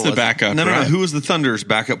Felton know was it the wasn't. backup. No. right? Who was the Thunder's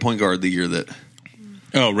backup point guard the year that?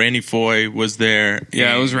 Oh, Randy Foy was there.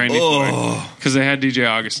 Yeah, it was Randy Foy. Oh. Because they had DJ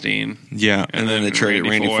Augustine. Yeah. And then they traded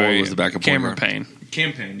Randy Foy was the backup point Cameron guard. Payne.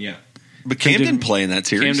 Campaign, yeah. But Cam didn't play in that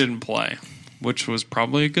series. Cam didn't play, which was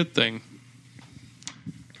probably a good thing.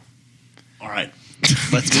 All right.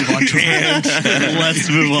 Let's move on let's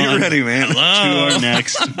move on You're ready, man. to our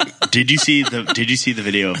next. Did you see the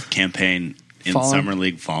video of Campaign in Falling? Summer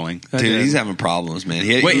League falling? Dude, he's having problems, man.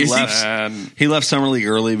 He Wait, is he- left. He left Summer League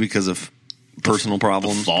early because of personal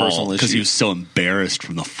problems, personal Fall issues. because he was so embarrassed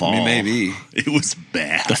from the fall. I mean, maybe. It was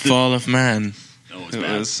bad. The fall of man. It was It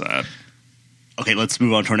bad. was sad. Okay, let's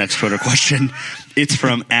move on to our next Twitter question. It's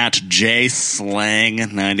from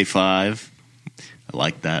 @jslang95. I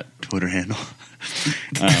like that Twitter handle.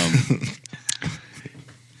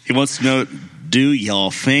 He wants to know, do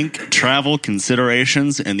y'all think travel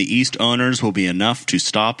considerations and the East owners will be enough to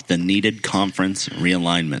stop the needed conference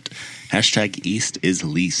realignment? #East is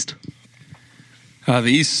least. The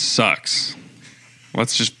East sucks.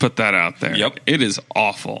 Let's just put that out there. Yep. It is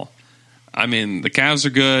awful. I mean, the Cavs are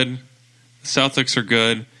good. The Celtics are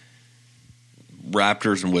good.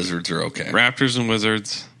 Raptors and Wizards are okay. Raptors and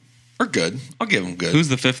Wizards. Are good. I'll give them good. Who's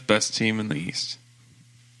the 5th best team in the East?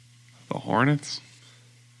 The Hornets?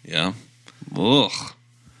 Yeah. Ugh.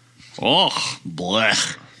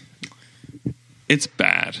 Blech. It's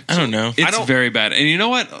bad. I don't know. It's very bad. And you know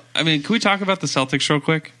what? I mean, can we talk about the Celtics real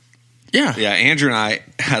quick? Yeah. Yeah, Andrew and I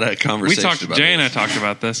had a conversation about Jay and I this. talked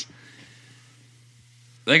about this.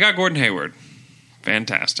 They got Gordon Hayward.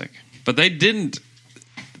 Fantastic. But they didn't.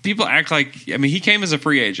 People act like, I mean, he came as a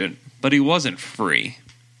free agent, but he wasn't free.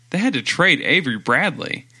 They had to trade Avery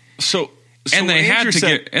Bradley. And they had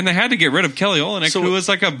to get rid of Kelly Olynyk, who was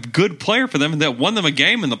like a good player for them that won them a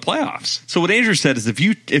game in the playoffs. So what Andrew said is if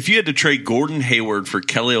you had to trade Gordon Hayward for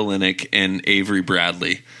Kelly Olynyk and Avery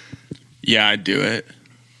Bradley, Yeah, I'd do it.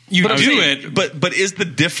 But is the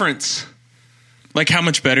difference Like, how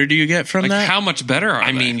much better do you get from that? How much better are they?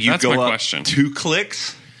 I mean, you That's go my up question. 2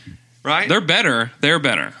 clicks, right? They're better. They're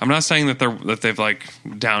better. I'm not saying that they've like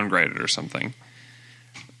downgraded or something.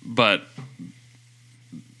 But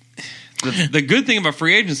the good thing about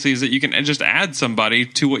free agency is that you can just add somebody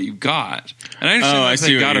to what you got. And I understand I that see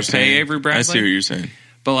they what got you're to pay saying. Avery Bradley. I see what you're saying.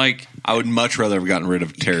 But like, I would much rather have gotten rid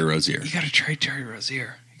of Terry Rozier. you got to trade Terry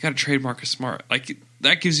Rozier. You got to trade Marcus Smart. Like,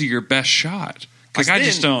 that gives you your best shot. Like, I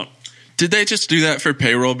just don't. Did they just do that for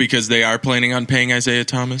payroll because they are planning on paying Isaiah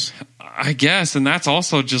Thomas? I guess, and that's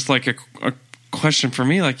also just like a question for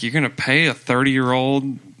me. Like, you're going to pay a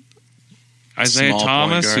 30-year-old Isaiah Small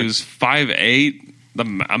Thomas point guard. who's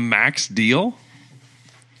 5'8" a max deal?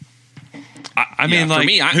 I mean, for like,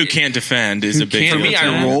 me, Who can't defend is Who a big can't For deal. me,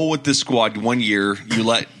 Yeah. I roll with this squad 1 year. You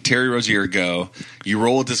let Terry Rozier go. You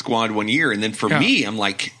roll with the squad 1 year, and then for Yeah. me, I'm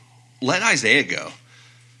like, let Isaiah go.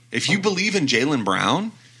 If you believe in Jaylen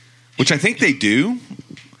Brown, which I think they do,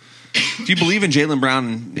 if you believe in Jaylen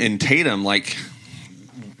Brown and Tatum, like,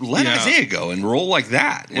 let Yeah. Isaiah go and roll like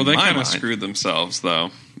that. well, they kind of screwed themselves,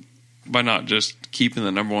 though, by not just keeping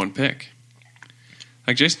the number 1 pick.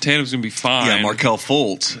 Like, Jason Tatum's going to be fine. Yeah, Markelle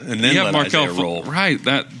Fultz, and then let Isaiah roll. Right.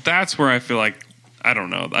 That's where I feel like, I don't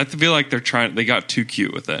know. I feel like they got too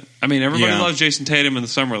cute with it. I mean, everybody Yeah. loves Jason Tatum in the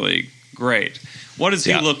summer league. Great. What does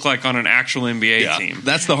he Yeah. look like on an actual NBA Yeah, team?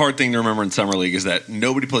 that's the hard thing to remember in summer league is that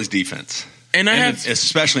nobody plays defense, And I have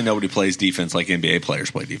especially nobody plays defense like NBA players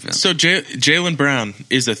play defense. so Jaylen Brown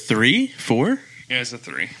is a 3-4. Yeah, it's a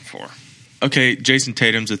 3-4. Okay, Jason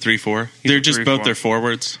Tatum's a 3-4. They're a just 3-4. both their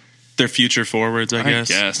forwards. They're future forwards, I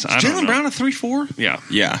guess. I don't Jaylen know. Brown a 3-4? Yeah,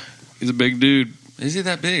 Yeah. he's a big dude. Is he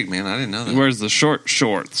that big, man? I didn't know that. He wears the short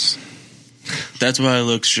shorts. That's why I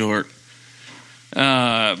look short.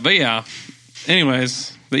 But yeah.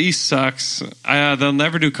 Anyways, the East sucks. They'll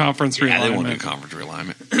never do conference Yeah, they realignment. won't do conference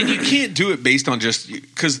realignment. And you can't do it based on just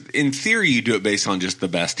because in theory you do it based on just the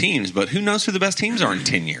best teams, but who knows who the best teams are in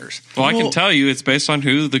 10 years? Well, I can tell you it's based on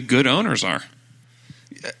who the good owners are.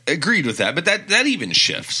 Agreed with that, but that even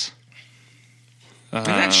shifts. And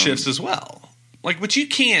that shifts as well. Like, but you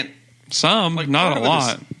can't. Some, Like, not part a of it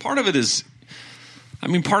lot. part of it is. I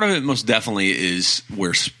mean, part of it most definitely is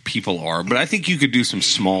where people are, but I think you could do some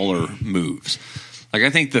smaller moves. Like, I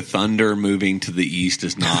think the Thunder moving to the East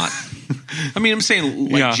is not. I mean, I'm saying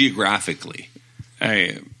like Yeah. geographically.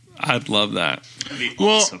 Hey, I'd love that.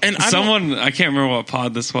 Well, and I I can't remember what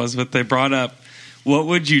pod this was, but they brought up, what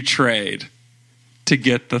would you trade to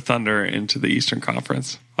get the Thunder into the Eastern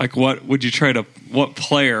Conference? Like, what would you trade? What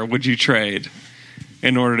player would you trade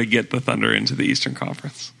in order to get the Thunder into the Eastern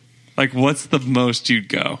Conference? Like, what's the most you'd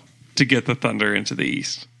go to get the Thunder into the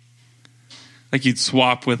East? Like, you'd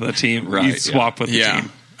swap with a team. Right, You'd swap with the yeah.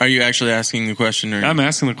 team. Are you actually asking the question? Or I'm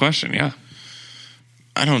asking the question, yeah.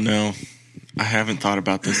 I don't know. I haven't thought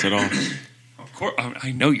about this at all. Of course,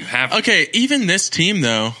 I know you have. Okay, even this team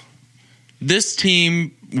though, this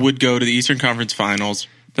team would go to the Eastern Conference Finals.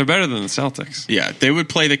 They're better than the Celtics. Yeah, they would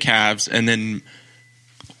play the Cavs, and then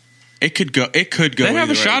it could go. It could go. They'd have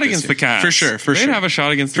a either way shot this against year. the Cavs. for sure. For They'd sure. have a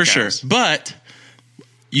shot against the for sure. Cavs. But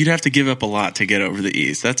you'd have to give up a lot to get over the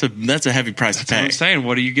East. That's a heavy price That's to what pay. I'm saying.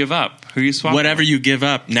 What do you give up? Who you swap? Whatever with? you give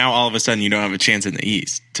up, now all of a sudden you don't have a chance in the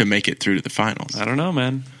East to make it through to the finals. I don't know,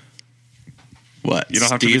 man. What? You don't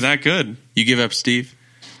have to be Steve? that good. You give up Steve?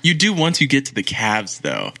 You do once you get to the Cavs,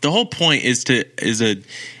 though. The whole point is a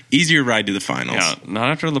easier ride to the finals. Yeah, not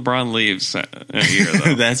after LeBron leaves in a year,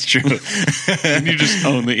 though. That's true. Then you just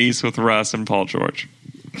own the East with Russ and Paul George.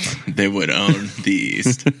 They would own the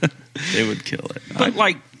East. They would kill it. But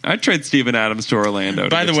I'd trade Steven Adams to Orlando.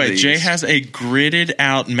 By the way, Jay East. has a gridded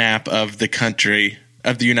out map of the country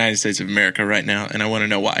of the United States of America right now, and I want to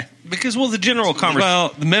know why. Because, well, the general conversation.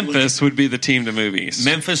 Well, Memphis would be the team to move east.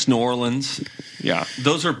 Memphis, New Orleans, Yeah.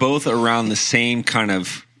 those are both around the same kind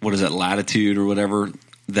of, what is that, latitude or whatever.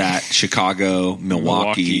 that Chicago,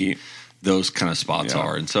 Milwaukee, Milwaukee. those kind of spots Yeah.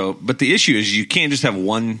 are. And so, but the issue is you can't just have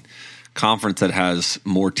one conference that has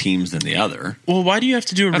more teams than the other. Well, why do you have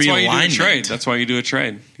to do a That's why realignment? you do a trade. That's why you do a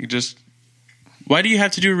trade. You just Why do you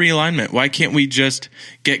have to do a realignment? Why can't we just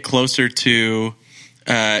get closer to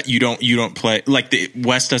you don't play like the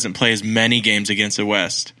West doesn't play as many games against the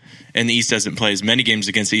West, and the East doesn't play as many games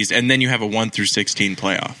against the East, and then you have a 1 through 16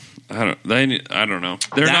 playoff. I don't know.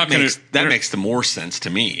 They're that not going makes, to. that makes the more sense to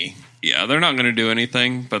me. Yeah, they're not going to do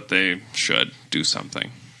anything, but they should do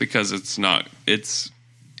something because it's not. It's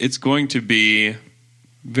going to be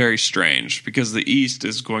very strange because the East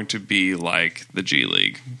is going to be like the G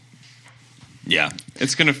League. Yeah.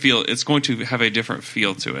 It's going to have a different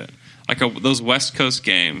feel to it. Like those West Coast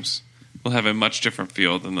games will have a much different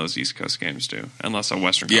feel than those East Coast games do, unless a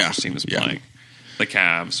Western Conference team is playing the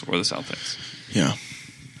Cavs or the Celtics. Yeah.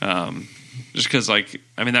 Just because, that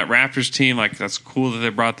Raptors team, that's cool that they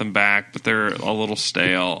brought them back, but they're a little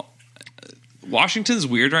stale. Washington's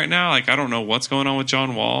weird right now. I don't know what's going on with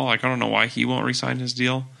John Wall. I don't know why he won't re-sign his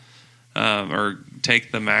deal or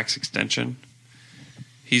take the max extension.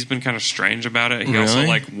 He's been kind of strange about it. He also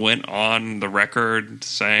went on the record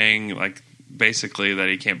saying basically that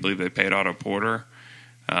he can't believe they paid Otto Porter.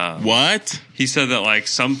 What? He said that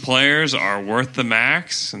some players are worth the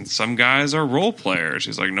max and some guys are role players.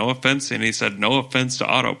 He's like, no offense, and he said no offense to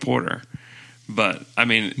Otto Porter, but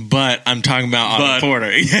I'm talking about Otto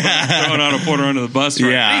Porter. Yeah. throwing Otto Porter under the bus.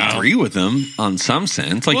 Right I now. agree with him on some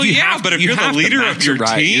sense. But if you're the leader of your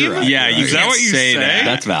team, right, yeah, you is that can't what you say? that.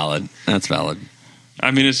 That's valid.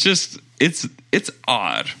 It's just it's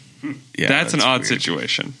odd. Yeah, that's an odd weird.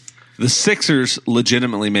 situation. The Sixers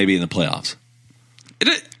legitimately may be in the playoffs.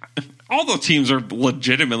 All the teams are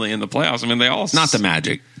legitimately in the playoffs. They all Not the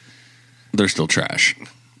Magic. They're still trash.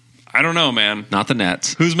 I don't know, man. Not the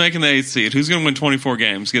Nets. Who's making the 8th seed? Who's going to win 24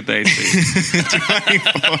 games? Get the 8th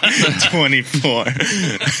seed. 24.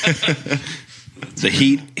 The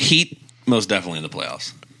Heat most definitely in the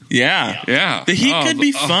playoffs. Yeah. Yeah. The Heat could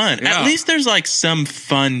be fun. yeah. At least there's some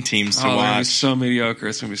fun teams to They're gonna be watch. so mediocre.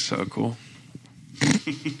 It's going to be so cool.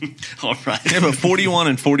 All right. Yeah, but 41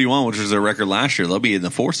 and 41, which was their record last year, they'll be in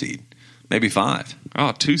the 4 seed. Maybe 5.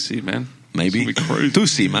 Oh, 2 seed, man. Maybe. It's gonna be crazy. 2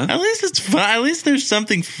 seed, man. At least it's fun. At least there's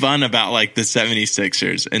something fun about the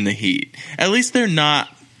 76ers and the Heat. At least they're not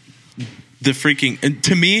the freaking.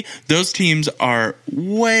 To me, those teams are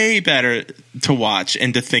way better to watch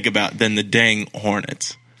and to think about than the dang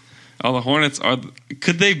Hornets. Oh, the Hornets are.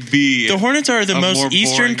 Could they be? The Hornets are the a more most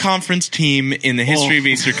Eastern boring- Conference team in the history of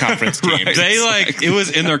Eastern Conference teams. They it was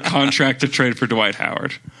in their contract to trade for Dwight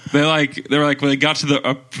Howard. They were when they got to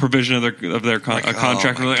the provision of their contract. oh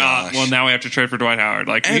They're my gosh. well, now we have to trade for Dwight Howard.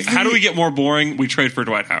 How do we get more boring? We trade for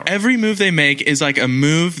Dwight Howard. Every move they make is a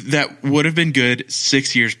move that would have been good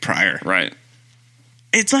 6 years prior. Right.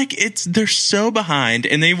 It's they're so behind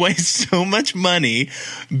and they waste so much money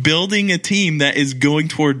building a team that is going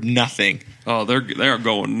toward nothing. Oh, they are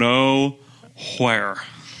going nowhere.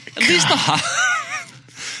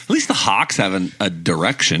 At least the Hawks have a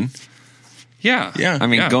direction. Yeah. Yeah. I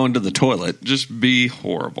mean, Yeah. going to the toilet. Just be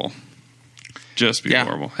horrible. Just be Yeah.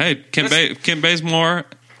 horrible. Hey, Kent Bazemore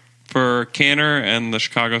for Canner and the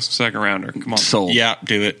Chicago second rounder. Come on. Sold. Yeah,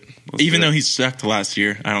 do it. Let's Even do it. though he sucked last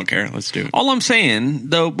year, I don't care. Let's do it. All I'm saying,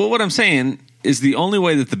 though, but what I'm saying is the only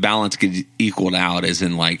way that the balance gets equaled out is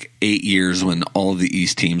in 8 years when all of the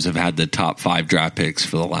East teams have had the top 5 draft picks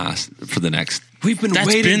for the next. We've been That's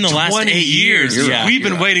waiting been the last 20 8 years. You're Yeah. right. We've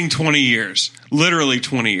been waiting 20 years. Literally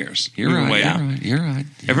 20 years. You're We've been right. waiting. You're right.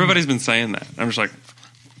 Everybody's been saying that. I'm just like,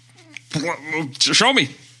 show me.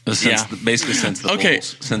 Since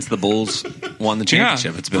the Bulls won the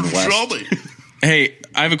championship, it's been West. Hey,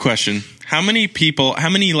 I have a question. How many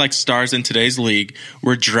stars in today's league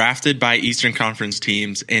were drafted by Eastern Conference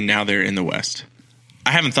teams and now they're in the West?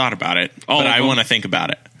 I haven't thought about it, All but of I them. want to think about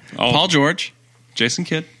it. All Paul of them. George, Jason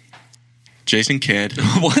Kidd. Jason Kidd.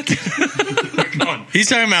 What? He's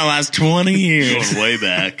talking about last 20 years. Going way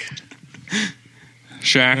back.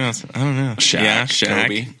 Shaq. I don't know. Shaq, Yeah, Shaq.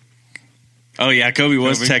 Kobe. Oh, yeah, Kobe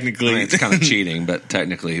was Kobe. technically. I mean, it's kind of cheating, but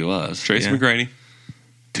technically he was. Tracy Yeah. McGrady.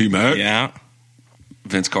 T-Mac. Yeah,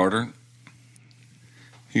 Vince Carter.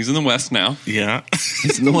 He's in the West now. yeah.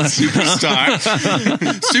 He's in the West. Superstar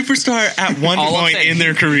at one All I'm point saying, in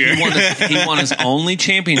their career. He won his only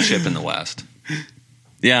championship in the West.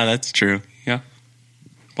 Yeah, that's true. Yeah.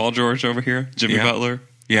 Paul George over here. Jimmy Yeah. Butler.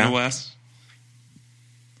 Yeah. In the West.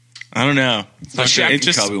 I don't know. The Shaq It and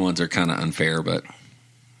just- Kobe ones are kind of unfair, but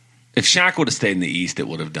if Shaq would have stayed in the East, it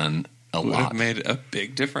would have done a Would lot. have made a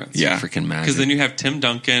big difference. Yeah. Freaking magic. Because then you have Tim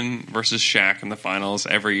Duncan versus Shaq in the finals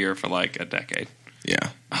every year for a decade. Yeah.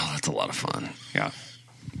 Oh, that's a lot of fun. Yeah.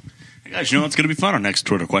 Hey guys, you know what's going to be fun? Our next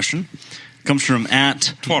Twitter question comes from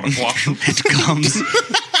at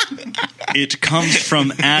it comes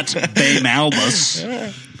from at Baymalbus.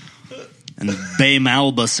 And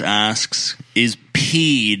Baymalbus asks, is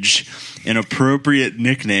Peach an appropriate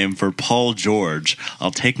nickname for Paul George?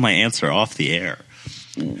 I'll take my answer off the air.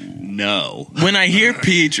 No. When I hear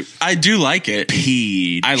Peach, I do like it.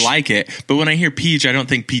 Peach. I like it. But when I hear Peach, I don't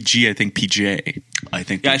think PG, I think PJ. I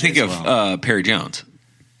think Yeah, I PJ think as of well. Perry Jones.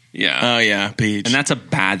 Yeah. Oh, yeah, Peach. And that's a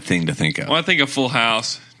bad thing to think of. Well, I think of Full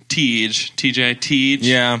House. TJ.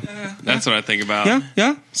 yeah. That's what I think about.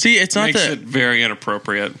 Yeah. See, it's not Makes that it very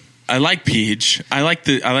inappropriate. I like Peach. I like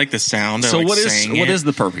the sound. So I like what saying is it.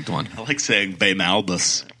 the perfect one? I like saying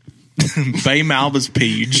Baymalbus. Baymalbus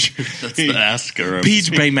Peach? That's the asker.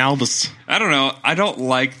 Peach Baymalbus. I don't know. I don't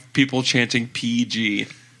like people chanting PG.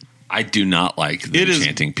 I do not like them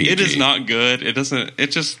chanting PG. It is not good. It doesn't. It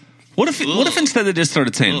just. What if instead they just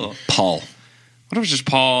started saying Ugh. Paul? What if it's just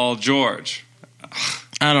Paul George?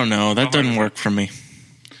 I don't know. That doesn't work for me.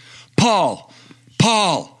 Paul.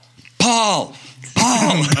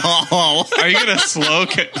 Are you gonna slow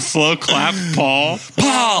clap Paul?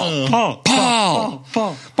 Paul.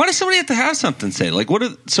 Why does somebody have to have something say? Like what?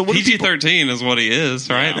 What do people? PG-13 is what he is,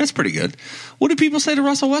 right? That's pretty good. What do people say to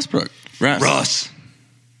Russell Westbrook? Russ.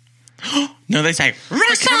 No, they say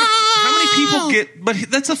Russell. How many people get? But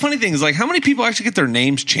that's the funny thing is like how many people actually get their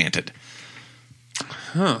names chanted?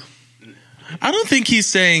 I don't think he's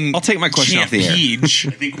saying. I'll take my question off the air. Peach. I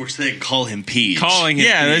think we're saying call him Peach. Calling him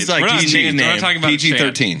Yeah, PG. that's like we're not, his we're nickname. not talking about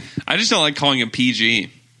PG-13. I just don't like calling him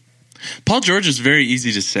PG. Paul George is very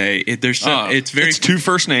easy to say. It's very It's two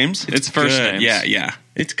first names. It's first good. names. Yeah.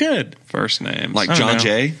 It's good. First names. Like I don't John know.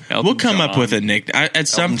 Jay. Elton We'll come up John. with a nickname. At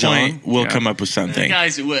some Elton John? point, we'll Yeah. come up with something.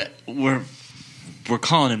 Guys, we're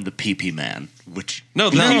calling him the PP Man, which No,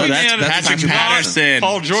 No, that's Patrick Patrick Patterson.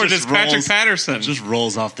 Paul George Just is Patrick rolls- Patterson. just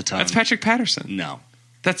rolls off the tongue. That's Patrick Patterson. No.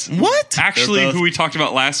 That's What? actually They're both- who we talked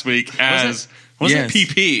about last week as Was Yes. it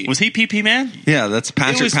PP. Was he PP Man? Yeah, that's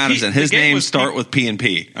Patrick was P- Patterson. the His game names was start P- with P and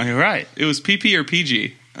P. Oh, you're right. It was PP or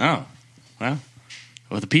PG. Oh, well,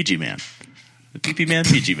 the PG Man, the PP Man,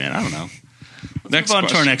 PG Man. I don't know. Next Move on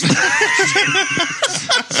to our question.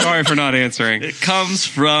 next. Sorry for not answering. It comes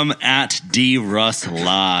from at D Russ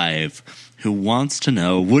Live, who wants to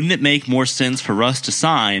know: wouldn't it make more sense for Russ to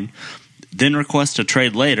sign, then request a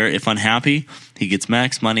trade later? If unhappy, he gets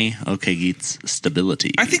max money. Okay, gets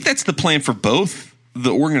stability. I think that's the plan for both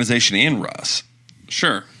the organization and Russ.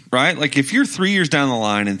 Sure. Right? Like if you're 3 years down the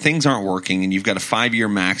line and things aren't working and you've got a 5-year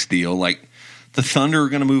max deal, like the Thunder are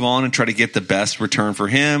going to move on and try to get the best return for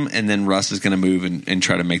him, and then Russ is going to move and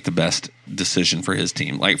try to make the best decision for his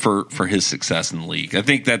team, like for his success in the league. I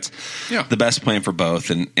think that's the best plan for both,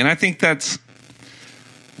 and I think that's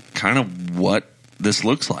kind of what this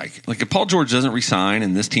looks like. Like if Paul George doesn't resign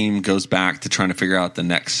and this team goes back to trying to figure out the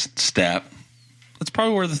next step, that's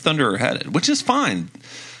probably where the Thunder are headed, which is fine.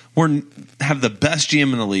 We have the best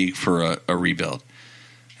GM in the league for a rebuild.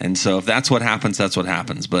 And so if that's what happens, that's what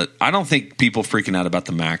happens. But I don't think people freaking out about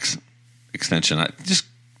the max extension.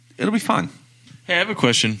 It'll be fine. Hey, I have a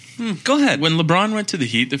question. Go ahead. When LeBron went to the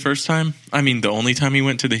Heat the first time, I mean the only time he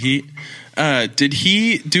went to the Heat, did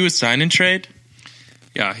he do a sign and trade?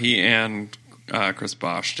 Yeah, he and Chris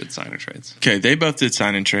Bosh did sign and trades. Okay, they both did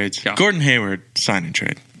sign and trades. Yeah. Gordon Hayward, sign and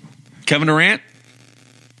trade. Kevin Durant?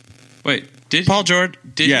 Wait, did Paul George?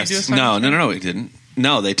 Did yes. he do a sign No, and trade? no, he didn't.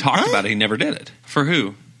 No, they talked Huh? about it. He never did it. For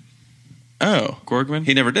who? Oh, Gorgman?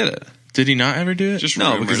 He never did it. did he not ever do it? Just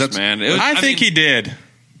No, rumors, because that's- man. It was, I think mean, he did.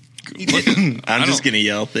 I'm just don't- gonna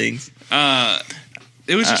yell things.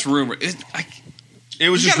 It was just rumor. It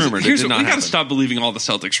was just rumored. It Here's did what, not we got happen. to stop believing all the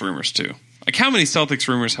Celtics rumors too. Like how many Celtics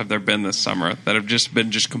rumors have there been this summer that have just been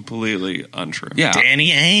just completely untrue? Yeah. Danny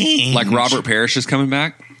Ainge. Like Robert Parrish is coming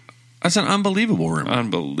back. That's an unbelievable rumor.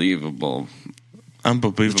 Unbelievable.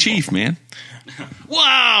 Unbelievable. Chief, man.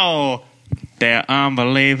 Wow, they're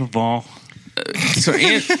unbelievable. So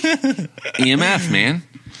EMF, man.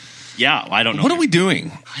 Yeah, I don't know. What are we doing?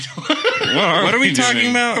 What are we talking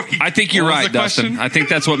about? I think you're What was right, the Dustin. question? I think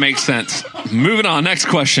that's what makes sense. Moving on. Next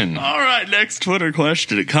question. All right, next Twitter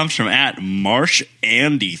question. It comes from at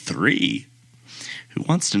MarshAndy3, who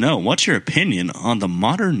wants to know, what's your opinion on the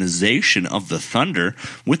modernization of the Thunder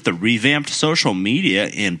with the revamped social media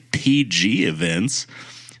and PG events?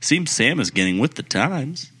 Seems Sam is getting with the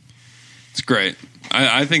times. It's great.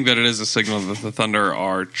 I think that it is a signal that the Thunder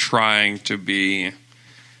are trying to be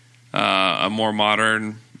a more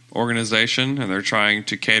modern organization, and they're trying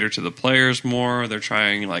to cater to the players more. They're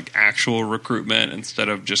trying like actual recruitment instead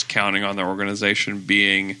of just counting on their organization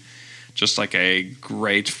being just like a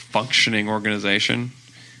great functioning organization.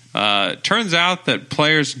 Turns out that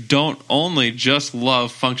players don't only just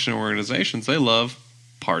love functioning organizations; they love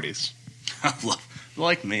parties. I love,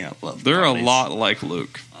 like me, I love. They're parties. a lot like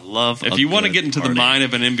Luke. I love. If a you want to good get into the party. mind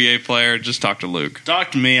of an NBA player, just talk to Luke.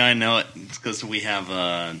 Talk to me. I know it. It's because we have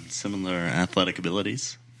similar athletic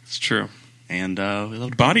abilities, It's true. and we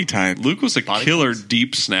love Body type. Luke was a Body killer types.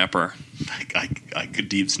 deep snapper. I could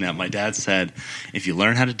deep snap. My dad said, if you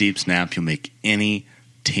learn how to deep snap, you'll make any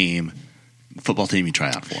football team you try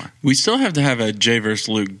out for. We still have to have a Jay versus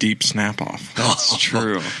Luke deep snap off. That's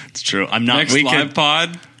true. It's true. I'm not. Next we live could-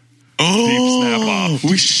 pod. Oh, snap off.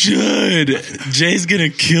 we should. Jay's gonna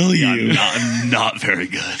kill you. I'm not very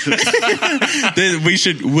good. We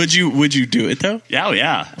should. Would you do it though? Yeah, oh,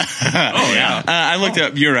 yeah. Oh yeah. I looked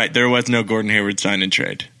up. You're right. There was no Gordon Hayward sign and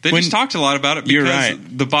trade. They just talked a lot about it because You're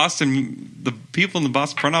right. the people in the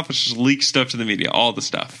Boston front office just leak stuff to the media. All the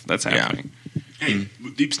stuff that's happening. Hey,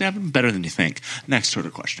 deep snapping better than you think. Next Twitter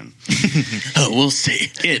question. Oh, we'll see.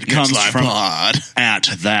 It comes live from pod. at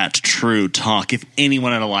That True Talk. If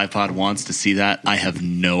anyone at a live pod wants to see that, I have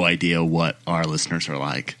no idea what our listeners are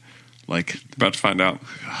like. About to find out.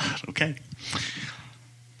 Okay.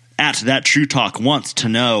 At That True Talk wants to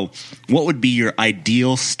know, what would be your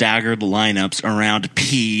ideal staggered lineups around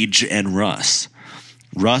Peach and Russ?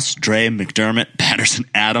 Russ, Dre, McDermott, Patterson,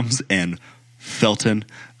 Adams, and Felton,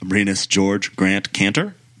 Abrinas, George, Grant,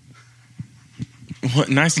 Cantor? What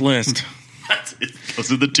nice list. That's it.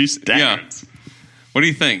 Those are the two staggereds. What do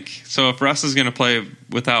you think? So if Russ is going to play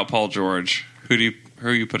without Paul George, who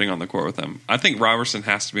are you putting on the court with him? I think Robertson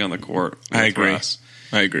has to be on the court with I agree. Russ.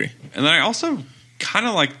 I agree. And then I also kind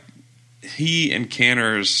of like he and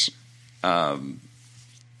Cantor's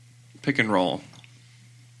pick and roll.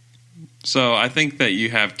 So I think that you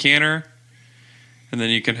have Cantor, and then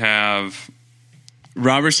you can have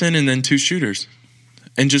Robertson and then two shooters,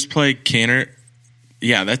 and just play Cantor.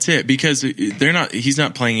 Yeah, that's it. Because they're not. He's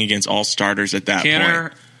not playing against all starters at that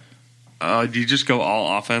Cantor. point. Do you just go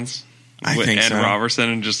all offense? I think and so. Robertson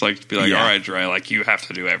and just like be like, Yeah. all right, Dre, like you have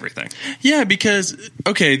to do everything. Yeah, because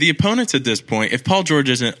the opponents at this point, if Paul George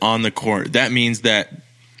isn't on the court, that means that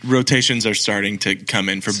rotations are starting to come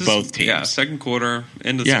in for This is- both teams. Yeah, second quarter,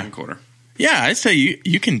 into the Yeah. second quarter. Yeah, I'd say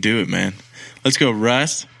you can do it, man. Let's go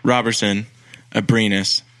Russ, Robertson,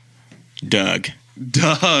 Abrinas, Doug,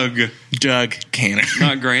 Cantor.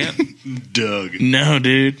 Not Grant. Doug. No,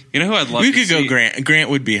 dude. You know who I'd love We to could see? go Grant. Grant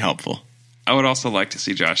would be helpful. I would also like to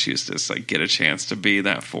see Josh Eustace like get a chance to be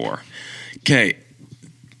that 4. Okay.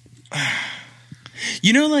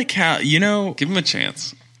 You know, like how Give him a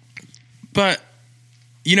chance. but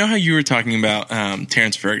you know how you were talking about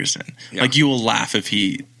Terrence Ferguson. Yeah. Like you will laugh if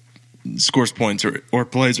he scores points or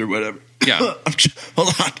plays or whatever. Yeah.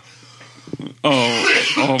 Hold on.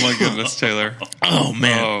 Oh my goodness, Taylor. Oh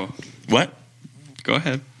man. Oh, What? go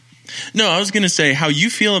ahead. No, I was going to say how you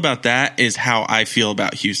feel about that is how I feel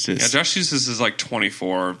about Eustace. Yeah, Josh Eustace is like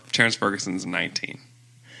 24. Terrence Ferguson's 19.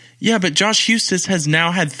 Yeah, but Josh Eustace has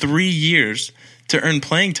now had 3 years to earn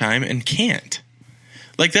playing time and can't.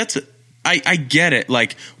 Like that's I get it.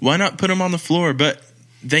 Like why not put him on the floor? But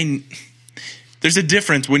there's a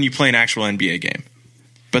difference when you play an actual NBA game.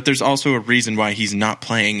 But there's also a reason why he's not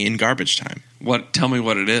playing in garbage time. What? Tell me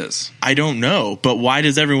what it is. I don't know, but why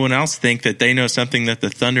does everyone else think that they know something that the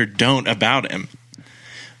Thunder don't about him?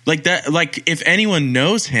 Like that, like if anyone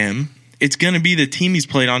knows him, it's going to be the team he's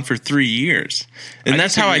played on for 3 years, and I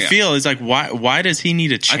that's how I disagree. feel. Is like why does he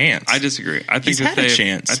need a chance? I disagree. I think He's that had a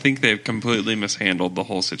chance. I think they've completely mishandled the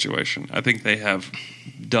whole situation. I think they have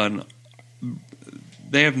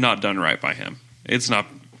not done right by him. It's not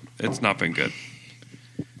been good.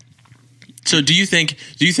 So do you think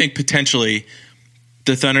potentially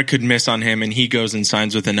the Thunder could miss on him and he goes and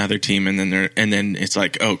signs with another team and then it's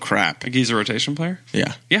like, oh crap. Think he's a rotation player?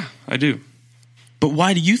 Yeah. Yeah, I do. But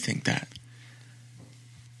why do you think that?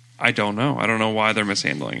 I don't know. I don't know why they're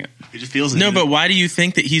mishandling it. He just feels it. No, but why do you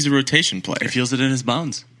think that he's a rotation player? he feels it in his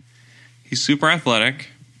bones. He's super athletic.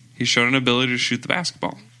 He's shown an ability to shoot the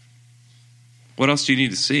basketball. What else do you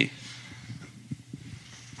need to see?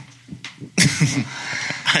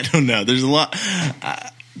 I don't know. There's a lot.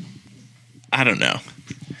 I don't know.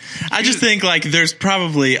 I just think like there's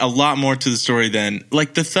probably a lot more to the story than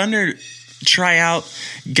like the Thunder try out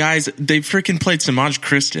guys. They freaking played Samaj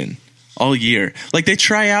Kristen all year. Like they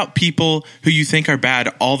try out people who you think are bad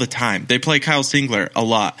all the time. They play Kyle Singler a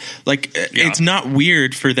lot. Like it's not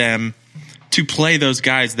weird for them to play those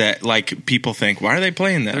guys that like people think, why are they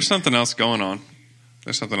playing them? There's something else going on.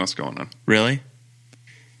 Really?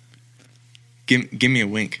 Give me a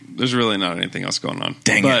wink. There's really not anything else going on.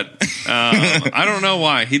 Dang but I don't know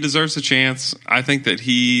why. He deserves a chance. I think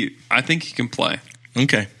he can play.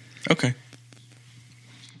 Okay.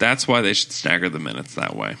 That's why they should stagger the minutes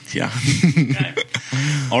that way. Yeah.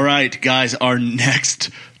 All right, guys, our next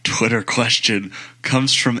Twitter question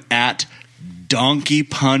comes from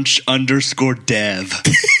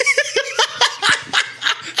 @donkeypunch_dev.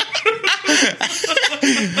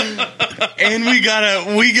 And we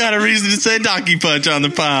got a reason to say Donkey Punch on the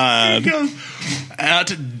pod.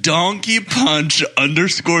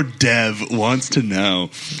 @donkeypunch_dev wants to know,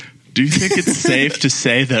 do you think it's safe to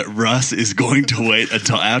say that Russ is going to wait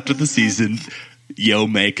until after the season?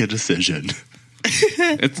 Make a decision.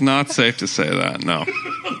 It's not safe to say that. No,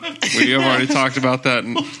 we have already talked about that.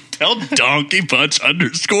 Tell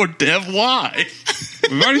donkeypunch_dev why.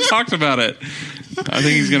 We've already talked about it. I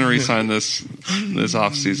think he's going to re-sign this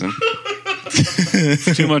off season.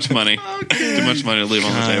 Too much money. Okay. Too much money to leave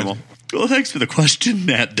on the table. Well, thanks for the question,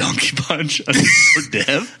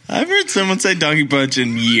 @donkeypunch_dev. I've heard someone say Donkey Punch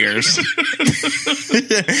in years.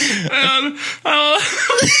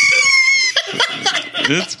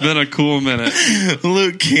 It's been a cool minute.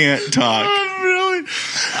 Luke can't talk. Really?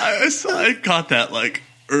 I caught that like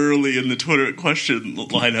early in the Twitter question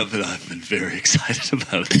lineup, and I've been very excited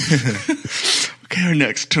about it. Okay, our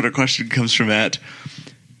next Twitter question comes from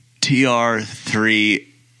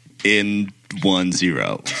 @TR3in10.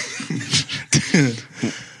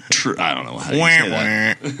 I don't know how you say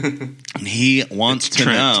that. And he wants to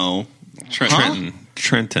know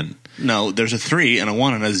Trenton. No, there's a 3 and a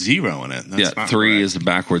 1 and a 0 in it. That's not 3 correct. is a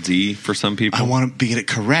backwards E for some people. I want to get it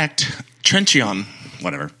correct. Trenchion.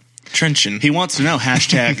 Whatever. Trenchion. He wants to know,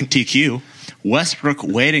 #TQ, Westbrook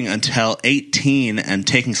waiting until 18 and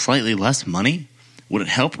taking slightly less money? Would it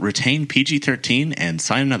help retain PG-13 and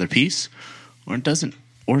sign another piece? Or it doesn't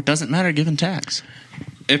matter given tax?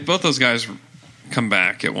 If both those guys come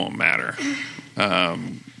back, it won't matter.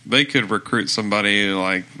 They could recruit somebody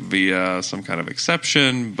like via some kind of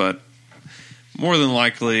exception, but more than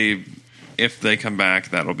likely, if they come back,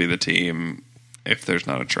 that'll be the team if there's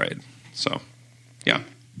not a trade. So, yeah.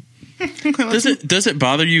 Does it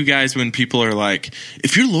bother you guys when people are like,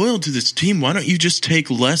 if you're loyal to this team, why don't you just take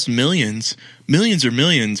less millions or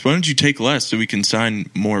millions? Why don't you take less so we can sign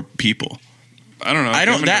more people? I don't know.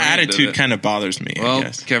 That attitude kind of bothers me. Well, I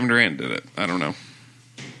guess. Kevin Durant did it. I don't know.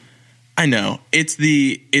 I know it's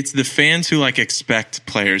the fans who like expect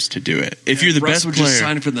players to do it. If you're the Russ best would player, just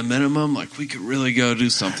sign for the minimum. Like we could really go do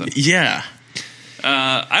something. Yeah.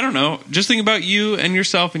 I don't know. Just think about you and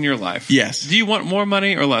yourself in your life. Yes. Do you want more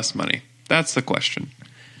money or less money? That's the question.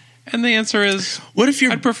 And the answer is,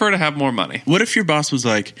 I'd prefer to have more money. What if your boss was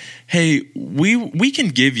like, "Hey, we can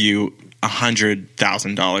give you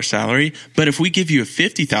 $100,000 salary, but if we give you a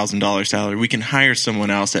 $50,000 salary, we can hire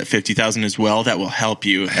someone else at $50,000 as well. That will help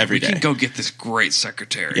you every day. We can go get this great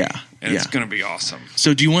secretary. Yeah, and it's yeah. going to be awesome.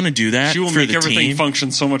 So, do you want to do that? She will for make the everything team?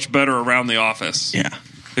 function so much better around the office. Yeah.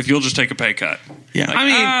 If you'll just take a pay cut. Yeah. Like,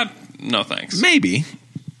 I mean, no thanks. Maybe.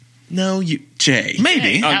 No, Jay.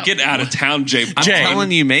 Maybe. Get out of town, Jay. I'm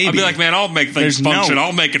telling you, maybe. I'll be like, man, I'll make things function.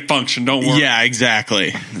 I'll make it function. Don't worry. Yeah,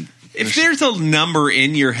 exactly. If there's a number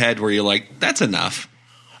in your head where you're like, that's enough.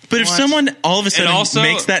 But if someone all of a sudden also-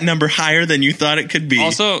 makes that number higher than you thought it could be.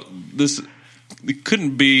 Also, it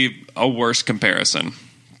couldn't be a worse comparison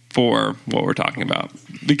for what we're talking about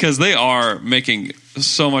because they are making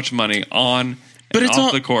so much money on but and it's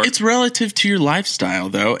off the court. It's relative to your lifestyle,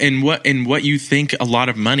 though, and what you think a lot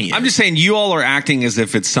of money is. I'm just saying, you all are acting as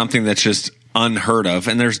if it's something that's just unheard of,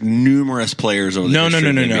 and there's numerous players over the No. history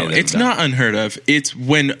of the NBA that have It's done not unheard of. It's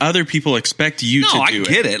when other people expect you to do it.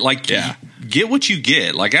 I get it. Like, Yeah. get what you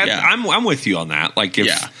get. Like, Yeah. I'm with you on that. Like, if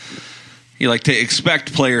you like to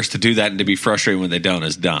expect players to do that and to be frustrated when they don't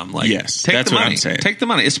is dumb. Like, Yes, take that's the what money. I'm saying. Take the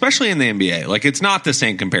money, especially in the NBA. Like, it's not the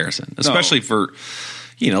same comparison, especially for.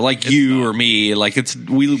 Like you or me, like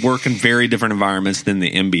we work in very different environments than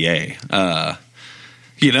the NBA.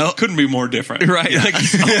 Couldn't be more different. Right. Like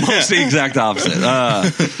almost the exact opposite.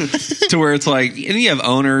 To where it's like, and you have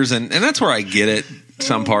owners, and that's where I get it.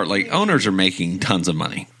 Some part, like owners are making tons of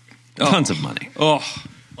money. Tons of money. Oh,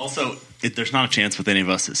 Also, there's not a chance with any of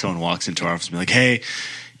us that someone walks into our office and be like, hey,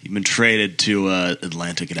 you've been traded to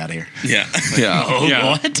Atlanta, get out of here. Yeah. Yeah. Oh, Yeah.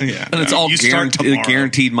 what? Yeah. And it's all You start tomorrow.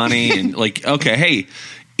 guaranteed money. And like, okay, hey,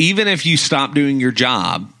 even if you stop doing your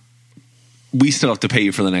job, we still have to pay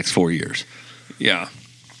you for the next 4 years. yeah.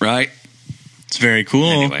 Right? It's very cool.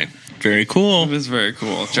 Anyway. Very cool. It is very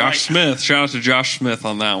cool. Josh Smith. Shout out to Josh Smith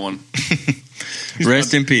on that one.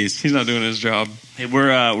 Rest in peace. He's not doing his job. Hey, we're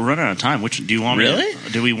running out of time. Which do you want? Really?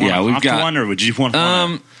 Do we want Yeah, to we've opt got- one, or would you want?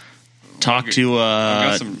 talk to.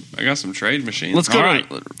 I got some trade machines. Let's go. All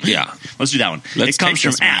to, right. Yeah. Let's do that one. Let's it comes take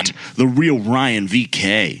from this one. at the real Ryan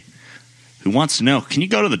VK, who wants to know: can you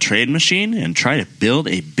go to the trade machine and try to build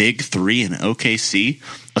a big three in OKC,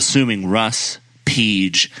 assuming Russ,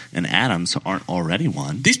 Peach, and Adams aren't already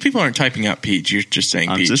one? These people aren't typing out Peach. You're just saying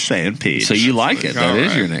I'm Peach. just saying Peach. So you like it. That All is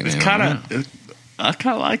right. your nickname. It's kind of. I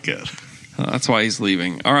kind of like it. That's why he's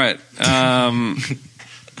leaving. All right.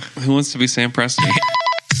 Who wants to be Sam Preston? Take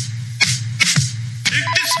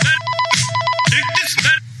this man. Take this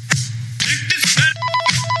man. Take this man.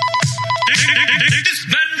 Take this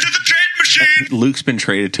man to the trade machine. Luke's been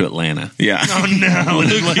traded to Atlanta. Yeah. Oh no!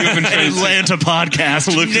 Atlanta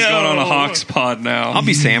podcast. Luke is going on a Hawks pod now. I'll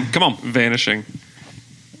be Sam. Come on. Vanishing.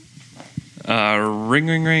 Ring,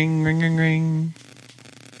 ring, ring, ring, ring, ring.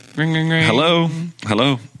 Ring, ring, ring. Hello.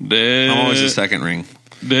 Hello. Dale, I'm always the second ring.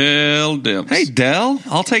 Dale Dips. Hey, Dell.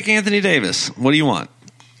 I'll take Anthony Davis. What do you want?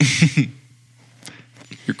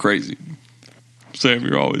 You're crazy. Sam,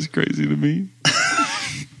 you're always crazy to me.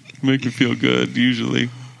 Make me feel good, usually.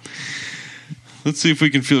 Let's see if we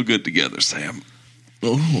can feel good together, Sam.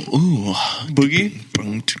 Ooh. Boogie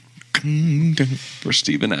for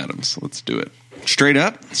Steven Adams. Let's do it. Straight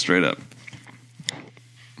up? Straight up.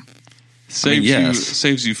 mean, yes.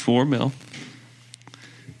 Saves you $4 million.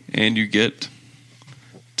 And you get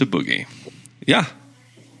to Boogie. Yeah.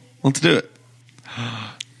 Let's do it.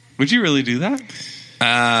 Would you really do that?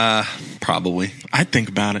 Probably. I'd think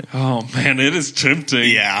about it. Oh, man, it is tempting.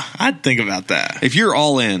 Yeah, I'd think about that. If you're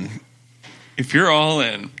all in, If you're all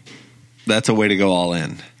in, that's a way to go all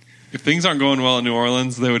in. if things aren't going well in New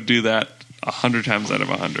Orleans, they would do that 100 times out of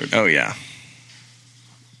 100. Oh, yeah.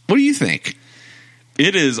 What do you think?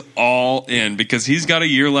 It is all in because he's got a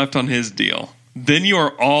year left on his deal. Then you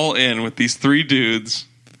are all in with these three dudes.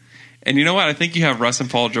 And you know what? I think you have Russ and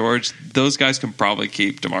Paul George. Those guys can probably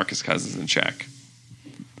keep DeMarcus Cousins in check.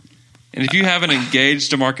 And if you have an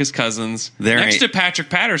engaged DeMarcus Cousins next to Patrick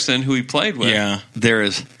Patterson, who he played with. Yeah. There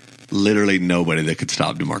is literally nobody that could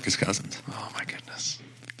stop DeMarcus Cousins. Oh, my goodness.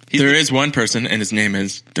 There is one person, and his name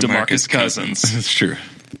is DeMarcus Cousins. That's true.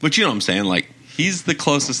 But you know what I'm saying? Like, He's the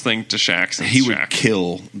closest thing to Shaq since he would Shaq.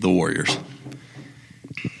 kill the Warriors.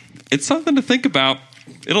 It's something to think about.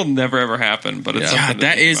 It'll never, ever happen, but it's something God, to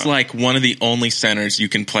that think is about. like one of the only centers you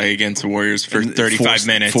can play against the Warriors for And 35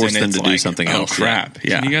 minutes. force and them it's to do like, something oh, else. crap.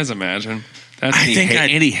 Yeah. Can you guys imagine? That's I think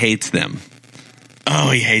And he hates them. Oh,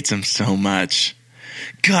 he hates him so much.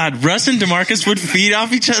 God, Russ and DeMarcus would feed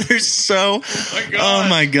off each other so. Oh,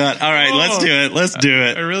 my God. All right, let's do it. Let's do I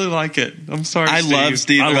it. really like it. I'm sorry, I Steve. love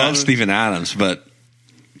Steve. I love Steven Adams, but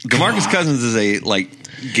DeMarcus Cousins is a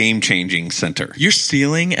game-changing center. Your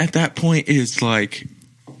ceiling at that point is like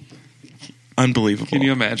unbelievable. Can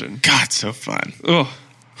you imagine? God, so fun. Oh.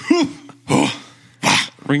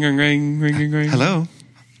 Ring, ring, ring, ring, ring, ring. Hello.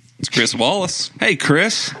 It's Chris Wallace. Hey,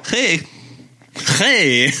 Chris. Hey.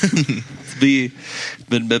 Hey. The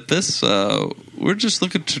Memphis. We're just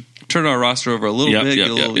looking to turn our roster over a little bit, get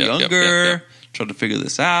a little younger, trying to figure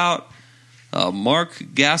this out. Mark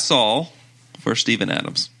Gasol for Steven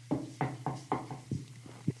Adams.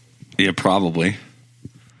 Yeah, probably.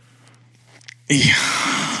 Yeah.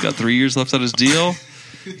 He's got 3 years left on his deal.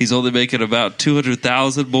 He's only making about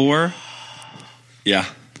 $200,000 more. Yeah.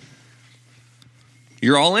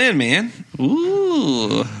 You're all in, man.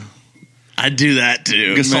 Ooh. I'd do that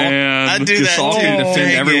too. Gasol, Man. I'd do that Gasol too. can defend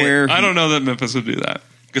Dang it. everywhere. I don't know that Memphis would do that.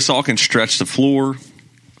 Gasol can stretch the floor.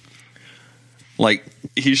 Like,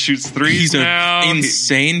 He shoots threes He's now. an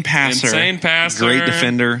insane passer. Insane passer. great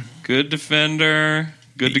defender. Good defender.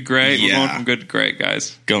 Good to great. We're Yeah. going from good to great,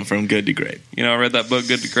 guys. Going from good to great. You know, I read that book,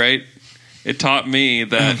 Good to Great. It taught me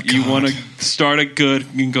that Oh, you God. want to start at good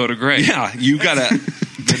and go to great. Yeah, you gotta.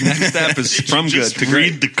 The next step is from good to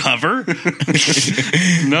great. Read the cover.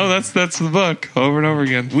 No, that's the book over and over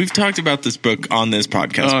again. We've talked about this book on this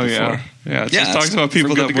podcast Oh, before. yeah. Yeah, it Yeah, just talks it's about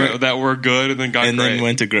people from good to great. that were good and then got And great. then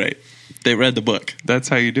went to great. They read the book. That's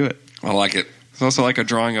how you do it. I like it. It's also like a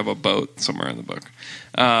drawing of a boat somewhere in the book.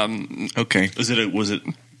 Okay.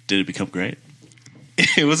 Did it become great?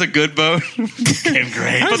 It was a good boat. Became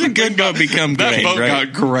great. How does a good boat become That great? boat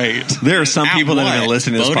got great. There are some At people that have what? been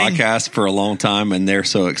listening to this Voting? podcast for a long time, and they're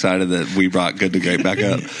so excited that we brought Good to Great back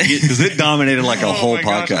up because it dominated like a whole Oh my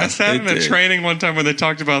gosh, I podcast. sat in It a did. training one time where they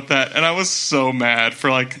talked about that, and I was so mad for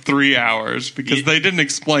like 3 hours because they didn't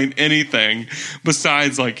explain anything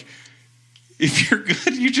besides like, if you're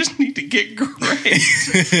good, you just need to get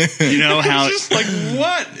great. You know how It's just like,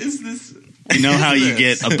 what is this? you know how you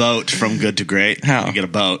this? get a boat from good to great? How? You get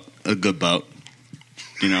a good boat.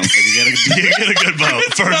 You know, like you get a good boat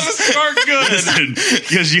first. Start good.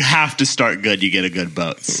 Because you have to start good. You get a good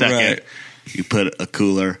boat. Second, Right. you put a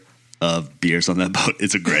cooler of beers on that boat.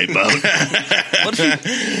 It's a great boat.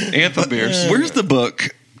 Anthem beers. Where's the book?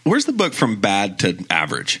 Where's the book from bad to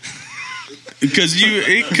average? Because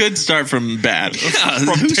it could start from bad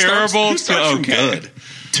From terrible to from okay. good?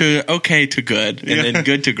 to okay to good, and then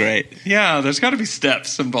good to great. Yeah, there's got to be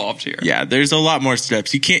steps involved here. Yeah, there's a lot more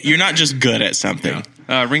steps. You're not just good at something.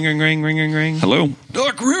 Ring, ring, ring, ring, ring, ring. Hello.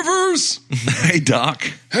 Doc Rivers. Hey, Doc.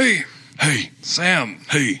 Hey, Sam.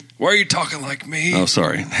 Hey, why are you talking like me? Oh,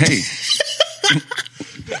 sorry. Hey.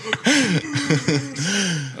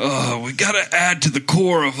 We got to add to the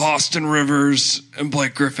core of Austin Rivers and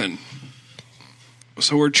Blake Griffin.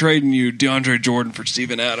 So we're trading you DeAndre Jordan for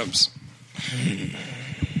Steven Adams.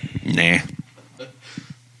 Nah.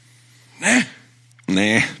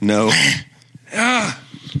 Nah. No. Yeah.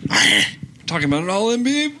 Talking about an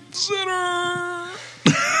all-NBA center.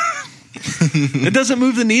 It doesn't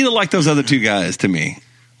move the needle like those other two guys to me.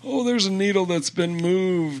 Oh, there's a needle that's been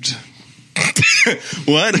moved.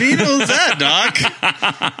 What needle is that,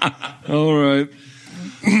 Doc? All right.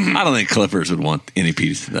 I don't think Clippers would want any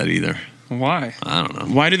piece of that either. Why? I don't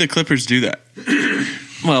know. Why do the Clippers do that?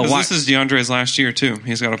 Well, Because why? this is DeAndre's last year, too.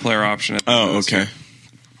 He's got a player option. At the end of this Okay. year.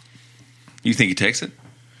 You think he takes it?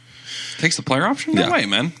 Takes the player option? No Yeah. way,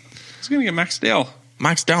 man. He's going to get Max Dale.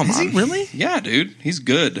 Max Delmon. Really? Yeah, dude. He's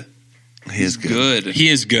good. He's Good. He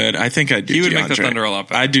is good. I think I'd do He would DeAndre. make the Thunder a lot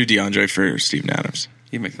better. I'd do DeAndre for Steven Adams.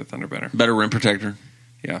 He'd make the Thunder better. Better rim protector.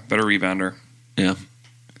 Yeah, better rebounder. Yeah.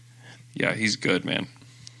 Yeah, he's good, man.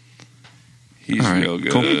 He's All right. real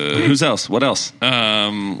good. Cool. Who's else? What else?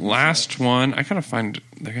 Last one. I gotta find.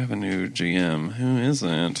 They have a new GM. Who is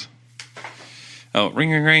it? Oh,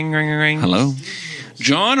 ring, ring, ring, ring, ring. Hello?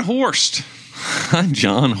 John Horst.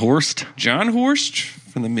 John Horst. John Horst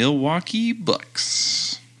from the Milwaukee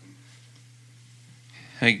Bucks.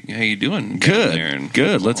 How you doing? Good. down there? And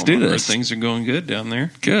Good. Let's do our this. Things are going good down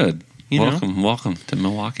there. Good. You know. Welcome to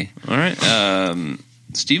Milwaukee. All right.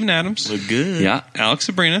 Steven Adams. Look good. Yeah. Alex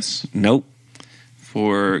Abrinas Nope.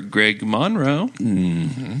 for Greg Monroe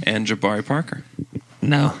Mm-hmm. and Jabari Parker.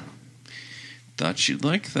 No. Thought you'd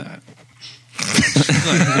like that.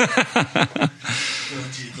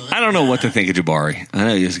 I don't know what to think of Jabari. I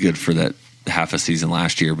know he was good for that half a season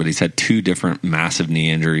last year, but he's had two different massive knee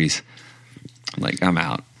injuries. Like, I'm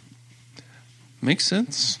out. Makes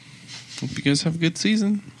sense. Hope you guys have a good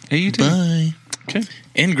season. Hey, you too. Bye. Okay.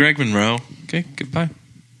 And Greg Monroe. Okay. Goodbye.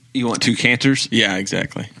 You want two canters? Yeah,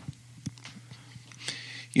 exactly.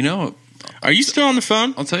 You know, Are you still on the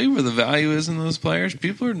phone? I'll tell you where the value is in those players.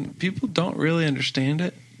 People don't really understand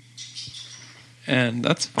it, and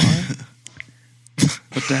that's fine.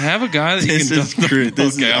 But to have a guy that you This can is dump cr-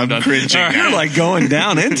 this is- I'm done. cringing All right. You're like going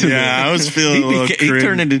down into it. Yeah, I was feeling a little He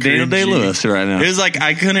turned into Daniel cringy. Day-Lewis right now. It was like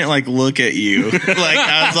I couldn't like look at you. Like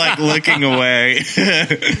I was like looking away.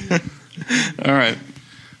 All right.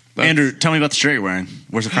 Andrew, tell me about the shirt you're wearing.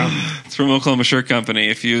 Where's it from? It's from Oklahoma Shirt Company.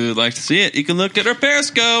 If you'd like to see it, you can look at our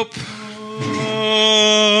Periscope.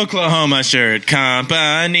 Oklahoma Shirt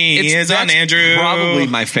Company is on that's Andrew. Probably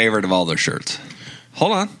my favorite of all their shirts.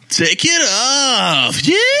 Hold on. Take it off.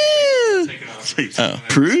 Yeah.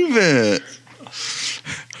 Prove it.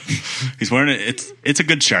 He's wearing it. It's a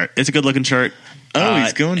good shirt. It's a good looking shirt. Oh,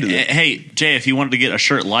 he's going to the- Hey, Jay, if you wanted to get a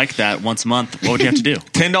shirt like that once a month, what would you have to do?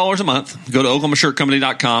 $10 a month. Go to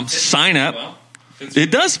OklahomaShirtCompany.com. Sign up.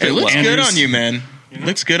 It does fit It looks well. good on you, man.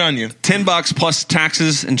 Looks good on you. $10 plus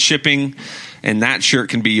taxes and shipping, and that shirt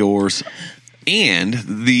can be yours. And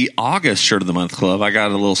the August Shirt of the Month Club, I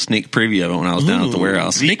got a little sneak preview of it when I was down at the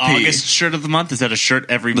warehouse. The Sneak peek. August shirt of the month? Is that a shirt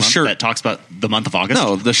every month shirt. that talks about the month of August?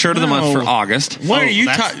 No, the Shirt of the Month for August. What Oh, are you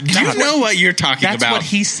that's- talking? Do you that's know what you're talking That's about? what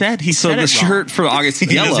he said. He So said the it wrong. shirt for August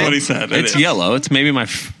is yellow. what he said. It It's is. yellow. It's maybe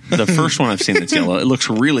the first one I've seen that's yellow. It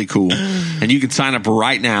looks really cool. And you can sign up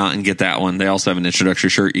right now and get that one. They also have an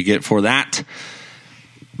introductory shirt you get for that.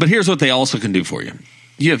 But here's what they also can do for you.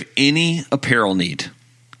 You have any apparel need,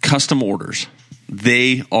 custom orders.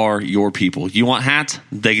 They are your people. You want hats?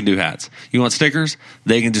 They can do hats. You want stickers?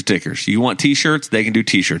 They can do stickers. You want t-shirts? They can do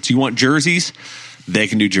t-shirts. You want jerseys? They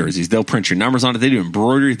can do jerseys. They'll print your numbers on it. They do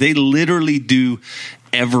embroidery. They literally do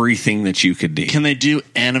everything that you could do. Can they do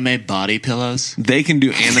anime body pillows? They can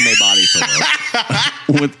do anime body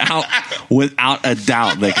pillows. without a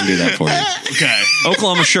doubt, they can do that for you. Okay.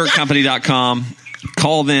 OklahomaShirtCompany.com.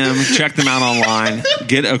 Call them, check them out online,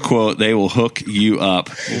 get a quote. They will hook you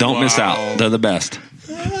up. Don't miss out. They're the best.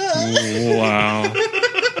 Wow.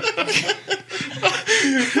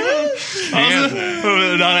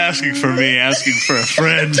 Not asking for me, asking for a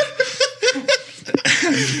friend.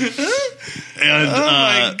 And, Oh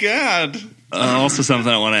my god. also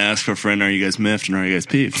something I want to ask for a friend: are you guys miffed and are you guys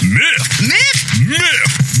peeved? Miffed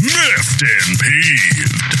and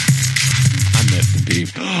peeved. I'm miffed and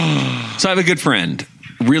peeved. So I have a good friend,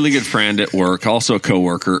 really good friend at work, also a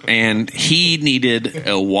coworker, and he needed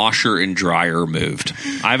a washer and dryer moved.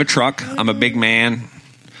 I have a truck. I'm a big man.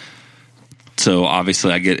 So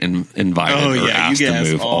obviously I get invited Oh, or yeah, you asked get to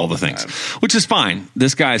asked move all all the the things, time. which is fine.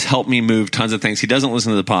 This guy's helped me move tons of things. He doesn't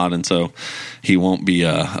listen to the pod, and so he won't be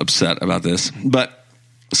upset about this. But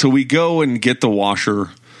so we go and get the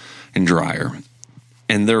washer and dryer,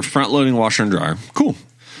 and they're front-loading washer and dryer. Cool.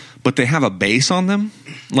 But they have a base on them,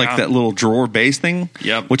 like that little drawer base thing,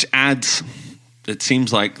 Yep. which adds, it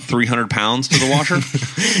seems like 300 pounds to the washer.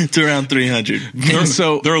 It's around 300. And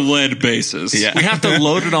so They're lead bases. Yeah. we have to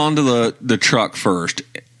load it onto the truck first,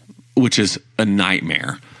 which is a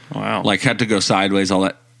nightmare. Wow. Like, had to go sideways, all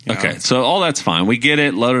that. Yeah. Okay, so all that's fine. We get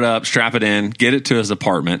it, load it up, strap it in, get it to his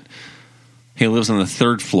apartment. He lives on the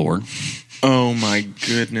 3rd floor. Oh my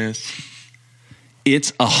goodness.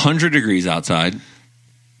 It's 100 degrees outside.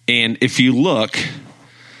 And if you look,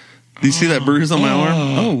 do you see that bruise on my arm?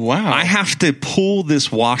 Oh wow. I have to pull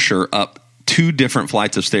this washer up 2 different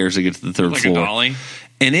flights of stairs to get to the 3rd Like floor. a dolly.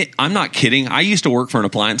 And I'm not kidding. I used to work for an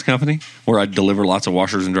appliance company where I deliver lots of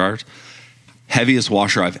washers and dryers. Heaviest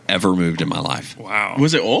washer I've ever moved in my life. Wow.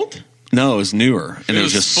 Was it old? No, it was newer, and it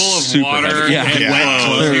was just full of super water. heavy. Yeah, and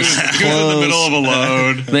clothes. There He was was in the middle of a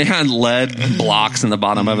load. They had lead blocks in the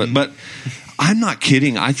bottom of it, but I'm not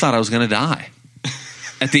kidding. I thought I was going to die.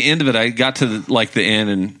 At the end of it, I got to the end,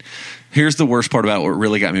 and here's the worst part about what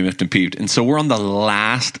really got me miffed and peeved. And so we're on the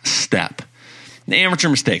last step. An amateur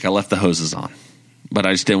mistake. I left the hoses on, but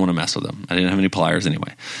I just didn't want to mess with them. I didn't have any pliers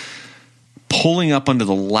anyway. Pulling up onto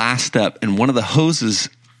the last step, and one of the hose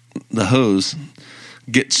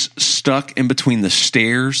gets stuck in between the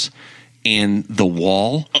stairs and the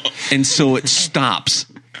wall, and so it stops,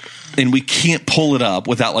 and we can't pull it up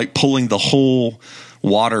without like pulling the whole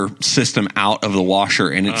water system out of the washer,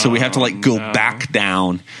 and so we have to like go back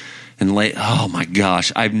down and lay. Oh my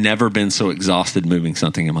gosh, I've never been so exhausted moving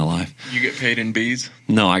something in my life. You get paid in bees?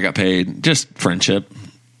 No, I got paid. Just friendship.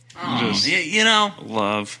 You know,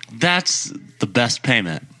 Love. that's the best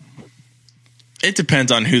payment. It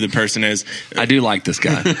depends on who the person is. I do like this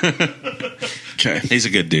guy. Okay. He's a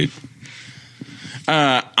good dude.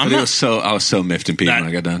 I'm I not, was so miffed and peeved when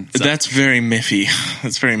I got done. that's very miffy.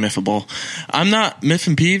 That's very miffable. I'm not miff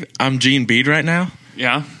and peeve. I'm Gene Bead right now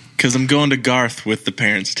Yeah. because I'm going to Garth with the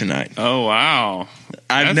parents tonight. Oh, wow.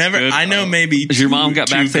 I've That's never. good. I know maybe. Has your mom got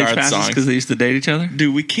two backstage Garth passes songs. because they used to date each other?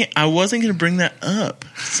 Dude, we can't. I wasn't going to bring that up.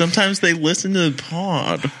 Sometimes they listen to the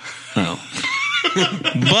pod. Oh,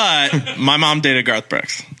 But my mom dated Garth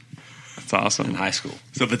Brooks. That's awesome. in high school.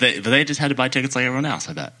 So, but they just had to buy tickets like everyone else.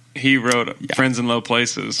 I bet. He wrote Friends in Low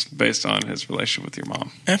Places based on his relationship with your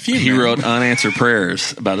mom. F you, He man. wrote unanswered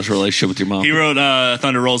prayers about his relationship with your mom. He wrote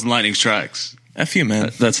 "Thunder Rolls and Lightning Strikes." F you,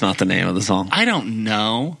 man. That's not the name of the song. I don't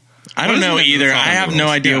know. I don't What is know the name of the either. song? I have no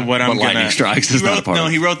idea Yeah. what I'm But Lightning gonna. Strikes He is not a wrote, part no,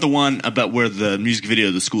 of he it. wrote the one about where the music video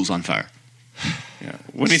of the school's on fire. Yeah.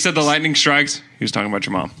 When he said the lightning strikes, he was talking about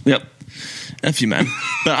your mom. Yep. F you, man.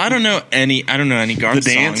 But I don't know any Garth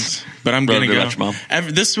The Dance? songs. But I'm Wrote gonna it go. about your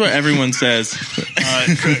mom. This is what everyone says.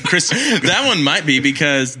 Chris That one might be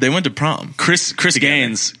because they went to prom. Chris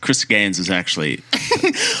Gaines is actually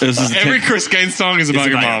This is Every Chris Gaines song is about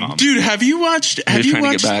your about your mom. mom. Dude, have you watched? Have just you trying to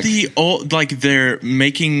get watched back. the old? Like they're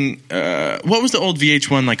making. What was the old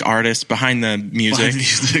VH1 like artist behind the music?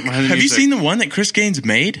 Have you seen the one that Chris Gaines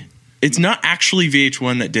made? It's not actually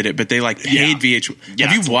VH1 that did it, but they like paid VH1. Yeah,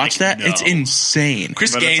 have it's you watched like, that? It's no. insane.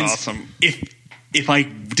 Chris But it's Gaines? awesome. If I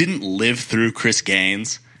didn't live through Chris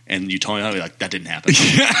Gaines and you told me, I'd be like, that didn't happen.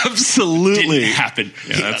 Absolutely. Didn't happen.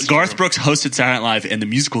 that's Garth true. Brooks hosted Saturday Night Live, and the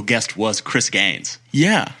musical guest was Chris Gaines.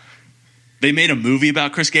 Yeah, They made a movie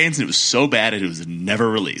about Chris Gaines, and it was so bad it was never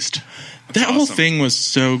released. that whole awesome. thing was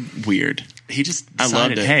so weird. He just I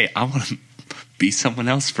loved decided, it. hey, I want to be someone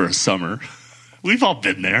else for a summer. We've all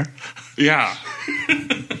been there. Yeah.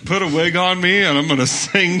 Put a wig on me and I'm going to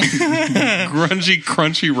sing grungy,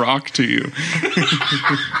 crunchy rock to you.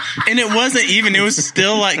 And it wasn't even. It was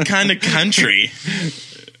still like kind of country.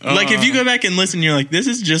 Like if you go back and listen, you're like, this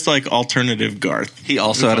is just like alternative Garth. He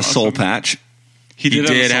also had a soul patch. He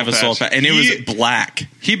did have a soul patch, and it was black.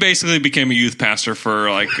 He basically became a youth pastor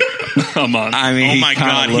for like a month. I mean, Oh he my kinda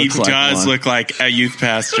god, he looks like does one. look like a youth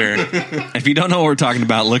pastor. If you don't know what we're talking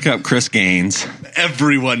about, look up Chris Gaines.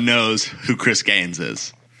 Everyone knows who Chris Gaines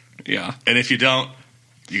is. Yeah. And if you don't,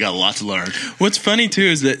 You got a lot to learn. What's funny too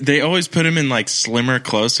is that they always put him in like slimmer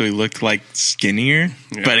clothes, so he looked like skinnier,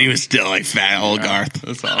 but he was still like fat old Garth.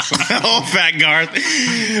 That's awesome. Oh, fat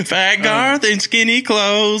Garth in skinny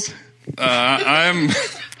clothes. I'm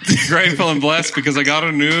grateful and blessed because I got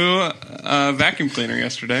a new vacuum cleaner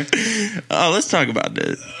yesterday. Oh, let's talk about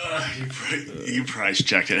this. You price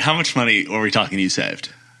checked it. How much money were we talking you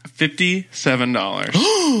saved?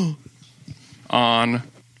 $57 on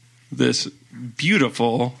this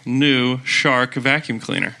beautiful new Shark vacuum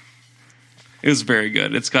cleaner. It was very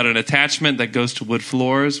good. It's got an attachment that goes to wood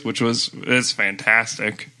floors, which is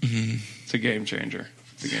fantastic. Mm-hmm. It's a game changer.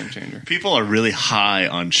 People are really high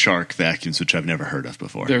on Shark vacuums, which I've never heard of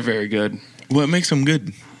before. They're very good. What makes them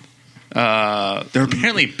good? They're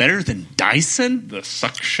apparently better than Dyson. The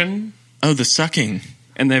suction. Oh, the sucking.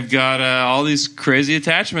 And they've got all these crazy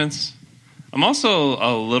attachments. I'm also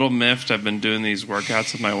a little miffed. I've been doing these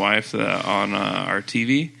workouts with my wife on our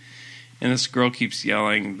TV, and this girl keeps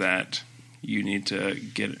yelling that you need to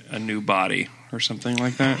get a new body or something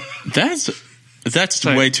like that. That's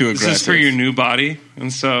like, way too aggressive. This is for your new body.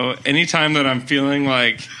 And so anytime that I'm feeling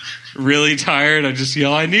like really tired, I just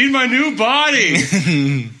yell, I need my new body.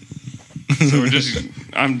 So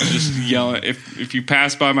I'm just yelling. If you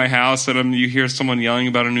pass by my house and you hear someone yelling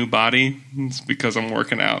about a new body, it's because I'm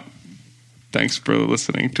working out. Thanks for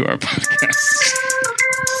listening to our podcast.